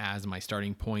movies as my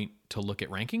starting point to look at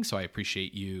ranking, so I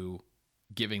appreciate you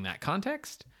giving that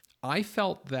context. I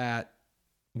felt that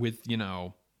with,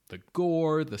 the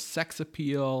gore, the sex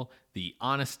appeal, the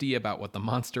honesty about what the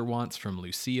monster wants from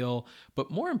Lucille,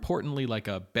 but more importantly, like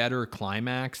a better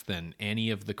climax than any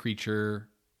of the Creature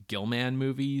Gilman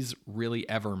movies really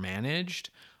ever managed,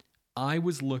 I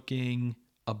was looking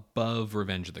above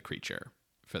Revenge of the Creature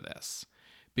for this.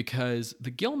 Because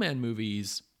the Gilman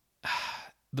movies,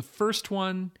 the first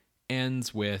one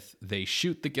ends with they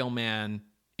shoot the Gilman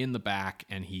in the back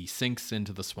and he sinks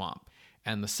into the swamp.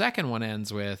 And the second one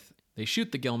ends with they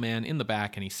shoot the Gilman in the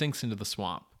back and he sinks into the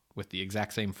swamp with the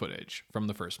exact same footage from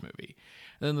the first movie.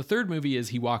 And then the third movie is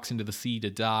he walks into the sea to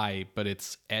die, but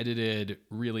it's edited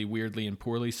really weirdly and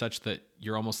poorly such that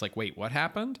you're almost like, wait, what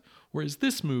happened? Whereas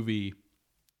this movie,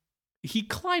 he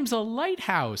climbs a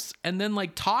lighthouse and then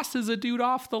like tosses a dude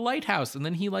off the lighthouse, and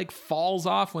then he like falls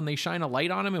off when they shine a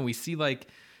light on him, and we see like,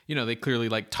 they clearly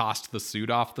like tossed the suit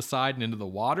off the side and into the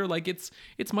water. Like it's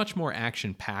much more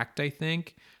action packed, I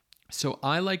think. So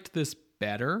I liked this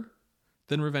better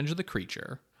than Revenge of the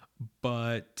Creature,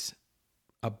 but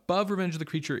above Revenge of the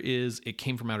Creature is It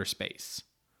Came from Outer Space,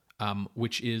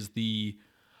 which is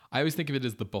I always think of it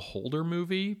as the Beholder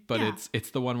movie, but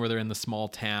it's the one where they're in the small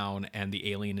town and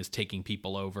the alien is taking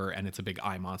people over and it's a big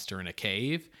eye monster in a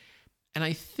cave. And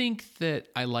I think that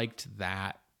I liked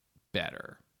that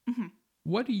better. Mm-hmm.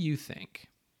 What do you think?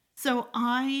 So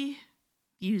I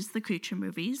used the Creature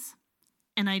movies,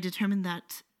 and I determined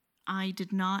that I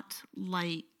did not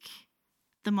like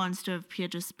The Monster of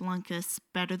Piedras Blancas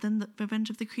better than the Revenge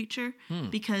of the Creature,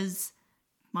 because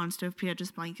Monster of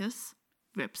Piedras Blancas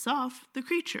rips off the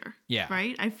creature. Yeah.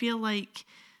 Right? I feel like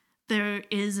there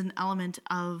is an element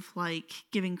of like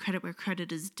giving credit where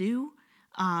credit is due.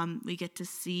 We get to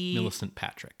see Millicent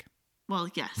Patrick. Well,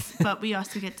 yes, but we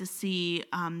also get to see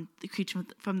the creature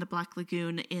from the Black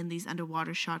Lagoon in these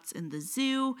underwater shots in the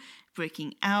zoo,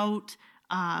 breaking out,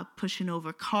 pushing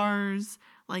over cars.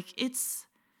 Like it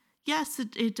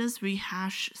does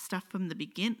rehash stuff from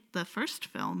the first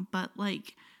film, but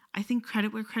like I think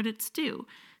credit where credit's due.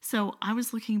 So I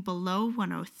was looking below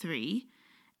 103,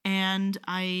 and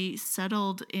I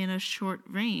settled in a short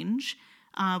range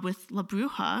with La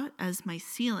Bruja as my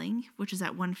ceiling, which is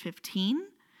at 115.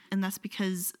 And that's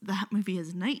because that movie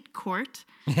is Night Court.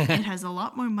 It has a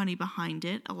lot more money behind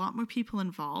it, a lot more people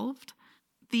involved.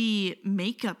 The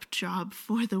makeup job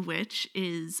for the witch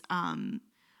is, how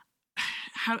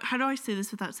do I say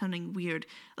this without sounding weird?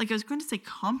 Like I was going to say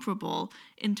comparable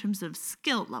in terms of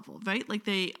skill level, right? Like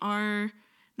they are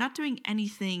not doing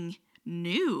anything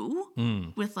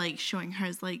new with like showing her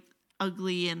as like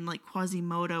ugly and like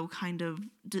Quasimodo kind of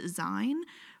design.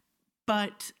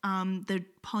 But they're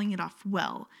pulling it off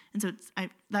well. And so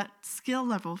that skill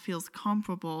level feels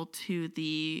comparable to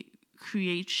the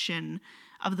creation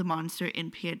of the monster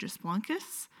in Piedras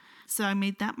Blancas. So I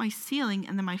made that my ceiling,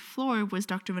 and then my floor was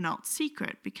Dr. Renault's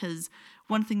Secret, because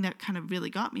one thing that kind of really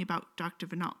got me about Dr.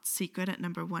 Renault's Secret at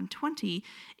number 120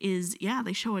 is,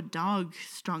 they show a dog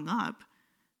strung up,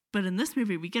 but in this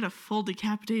movie we get a full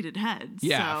decapitated head.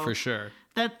 Yeah, so for sure.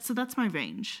 That's my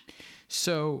range.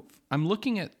 So I'm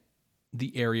looking at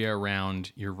the area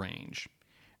around your range,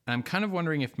 and I'm kind of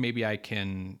wondering if maybe I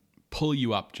can pull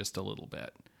you up just a little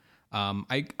bit.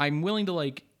 I'm willing to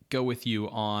like go with you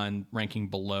on ranking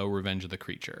below Revenge of the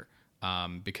Creature,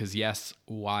 because yes,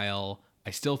 while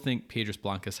I still think Piedras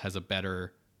Blancas has a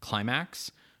better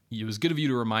climax, it was good of you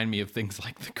to remind me of things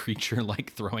like the creature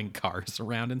like throwing cars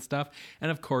around and stuff.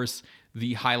 And of course,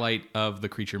 the highlight of the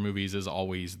Creature movies is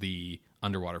always the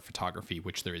underwater photography,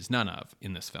 which there is none of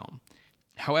in this film.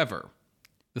 However,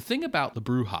 the thing about La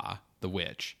Bruja, the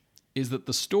witch, is that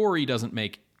the story doesn't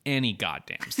make any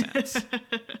goddamn sense.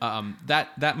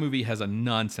 That movie has a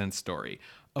nonsense story.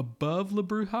 Above La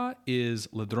Bruja is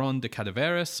Ladrón de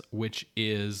Cadáveres, which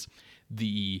is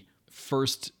the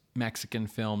first Mexican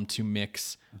film to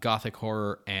mix gothic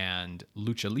horror and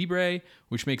lucha libre,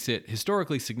 which makes it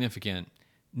historically significant,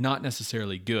 not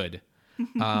necessarily good.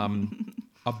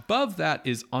 Above that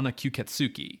is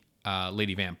Onakuketsuki,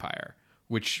 Lady Vampire,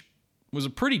 which was a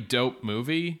pretty dope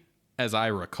movie, as I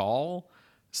recall.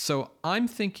 So I'm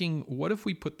thinking, what if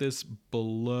we put this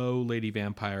below Lady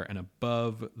Vampire and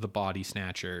above The Body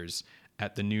Snatchers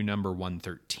at the new number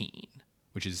 113,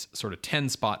 which is sort of 10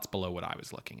 spots below what I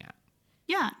was looking at?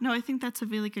 Yeah, no, I think that's a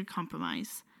really good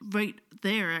compromise. Right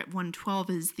there at 112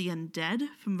 is The Undead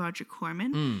from Roger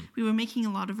Corman. We were making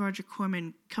a lot of Roger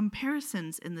Corman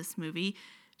comparisons in this movie.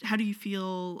 How do you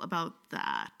feel about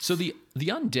that? So the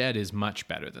Undead is much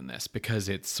better than this because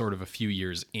it's sort of a few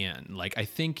years in. Like, I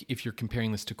think if you're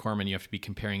comparing this to Corman, you have to be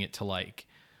comparing it to like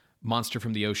Monster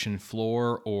from the Ocean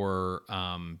Floor or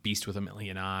Beast with a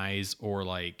Million Eyes or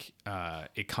like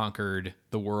It Conquered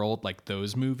the World, like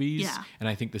those movies. Yeah. And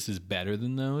I think this is better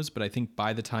than those. But I think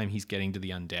by the time he's getting to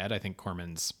The Undead, I think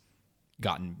Corman's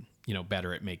gotten,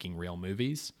 better at making real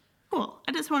movies. Cool.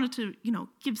 I just wanted to,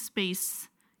 give space,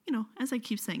 as I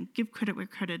keep saying, give credit where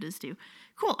credit is due.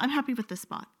 Cool. I'm happy with this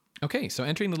spot. Okay, so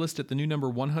entering the list at the new number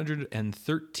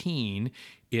 113,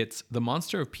 it's The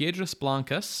Monster of Piedras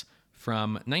Blancas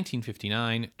from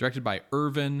 1959, directed by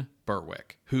Irvin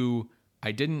Berwick, who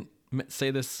I didn't say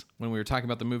this when we were talking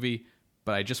about the movie,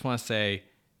 but I just want to say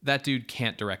that dude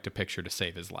can't direct a picture to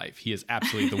save his life. He is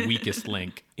absolutely the weakest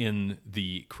link in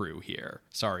the crew here.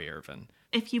 Sorry, Irvin.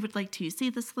 If you would like to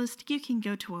see this list, you can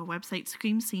go to our website,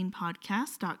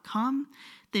 screamscenepodcast.com.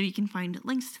 There you can find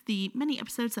links to the many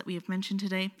episodes that we have mentioned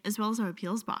today, as well as our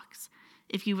appeals box.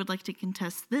 If you would like to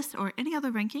contest this or any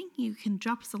other ranking, you can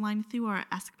drop us a line through our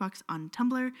Ask Box on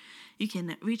Tumblr. You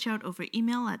can reach out over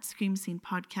email at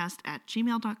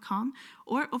screamscenepodcast@gmail.com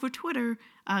or over Twitter,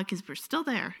 because we're still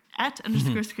there,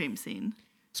 @_screamscene.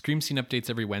 Scream Scene updates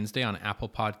every Wednesday on Apple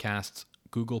Podcasts,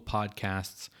 Google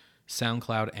Podcasts,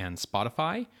 SoundCloud, and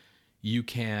Spotify. You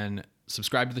can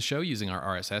subscribe to the show using our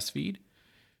RSS feed,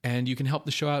 and you can help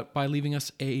the show out by leaving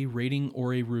us a rating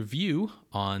or a review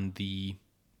on the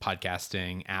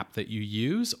podcasting app that you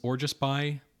use, or just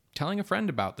by telling a friend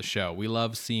about the show. We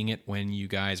love seeing it when you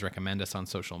guys recommend us on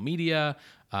social media.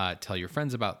 Tell your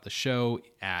friends about the show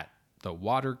at the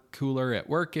water cooler at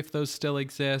work, if those still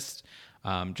exist.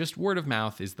 Just word of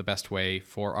mouth is the best way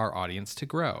for our audience to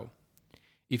grow.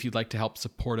 If you'd like to help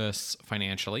support us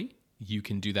financially, you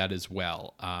can do that as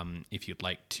well. If you'd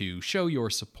like to show your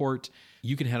support,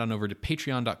 you can head on over to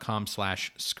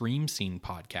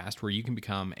patreon.com/screamscenepodcast, where you can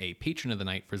become a patron of the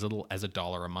night for as little as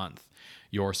 $1 a month.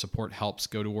 Your support helps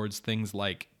go towards things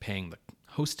like paying the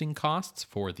hosting costs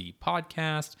for the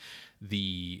podcast,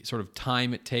 the sort of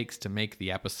time it takes to make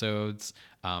the episodes.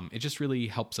 It just really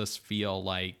helps us feel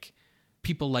like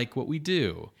people like what we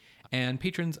do. And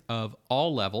patrons of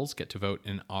all levels get to vote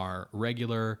in our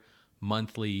regular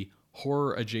monthly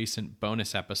horror-adjacent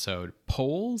bonus episode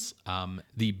polls.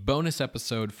 The bonus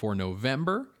episode for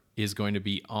November is going to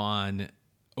be on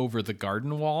Over the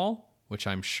Garden Wall, which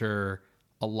I'm sure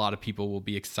a lot of people will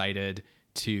be excited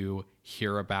to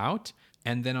hear about.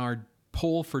 And then our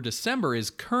poll for December is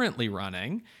currently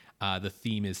running. The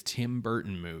theme is Tim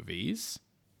Burton movies.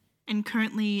 And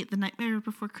currently, The Nightmare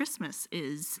Before Christmas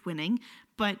is winning,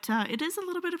 but it is a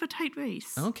little bit of a tight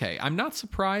race. Okay, I'm not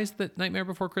surprised that Nightmare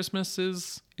Before Christmas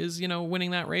is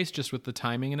winning that race, just with the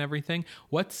timing and everything.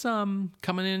 What's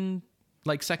coming in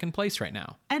like second place right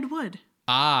now? Ed Wood.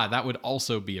 That would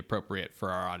also be appropriate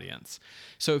for our audience.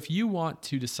 So if you want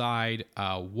to decide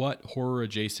what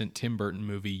horror-adjacent Tim Burton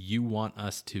movie you want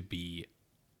us to be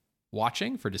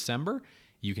watching for December,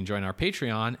 you can join our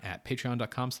Patreon at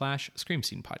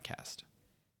patreon.com/screamscenepodcast.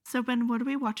 So, Ben, what are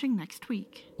we watching next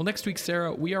week? Well, next week,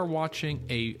 Sarah, we are watching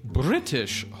a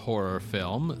British horror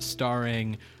film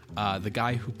starring the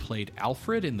guy who played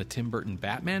Alfred in the Tim Burton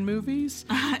Batman movies.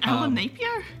 Alan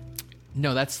Napier?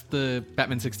 No, that's the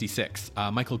Batman 66.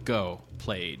 Michael Gough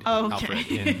played Alfred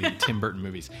in the Tim Burton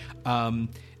movies.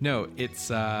 No,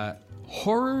 it's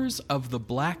Horrors of the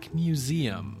Black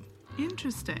Museum.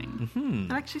 Interesting. Mm-hmm.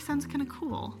 That actually sounds kind of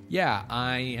cool. Yeah,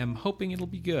 I am hoping it'll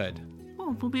be good.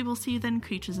 Well, we will see you then,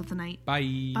 creatures of the night.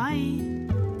 Bye.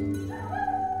 Bye.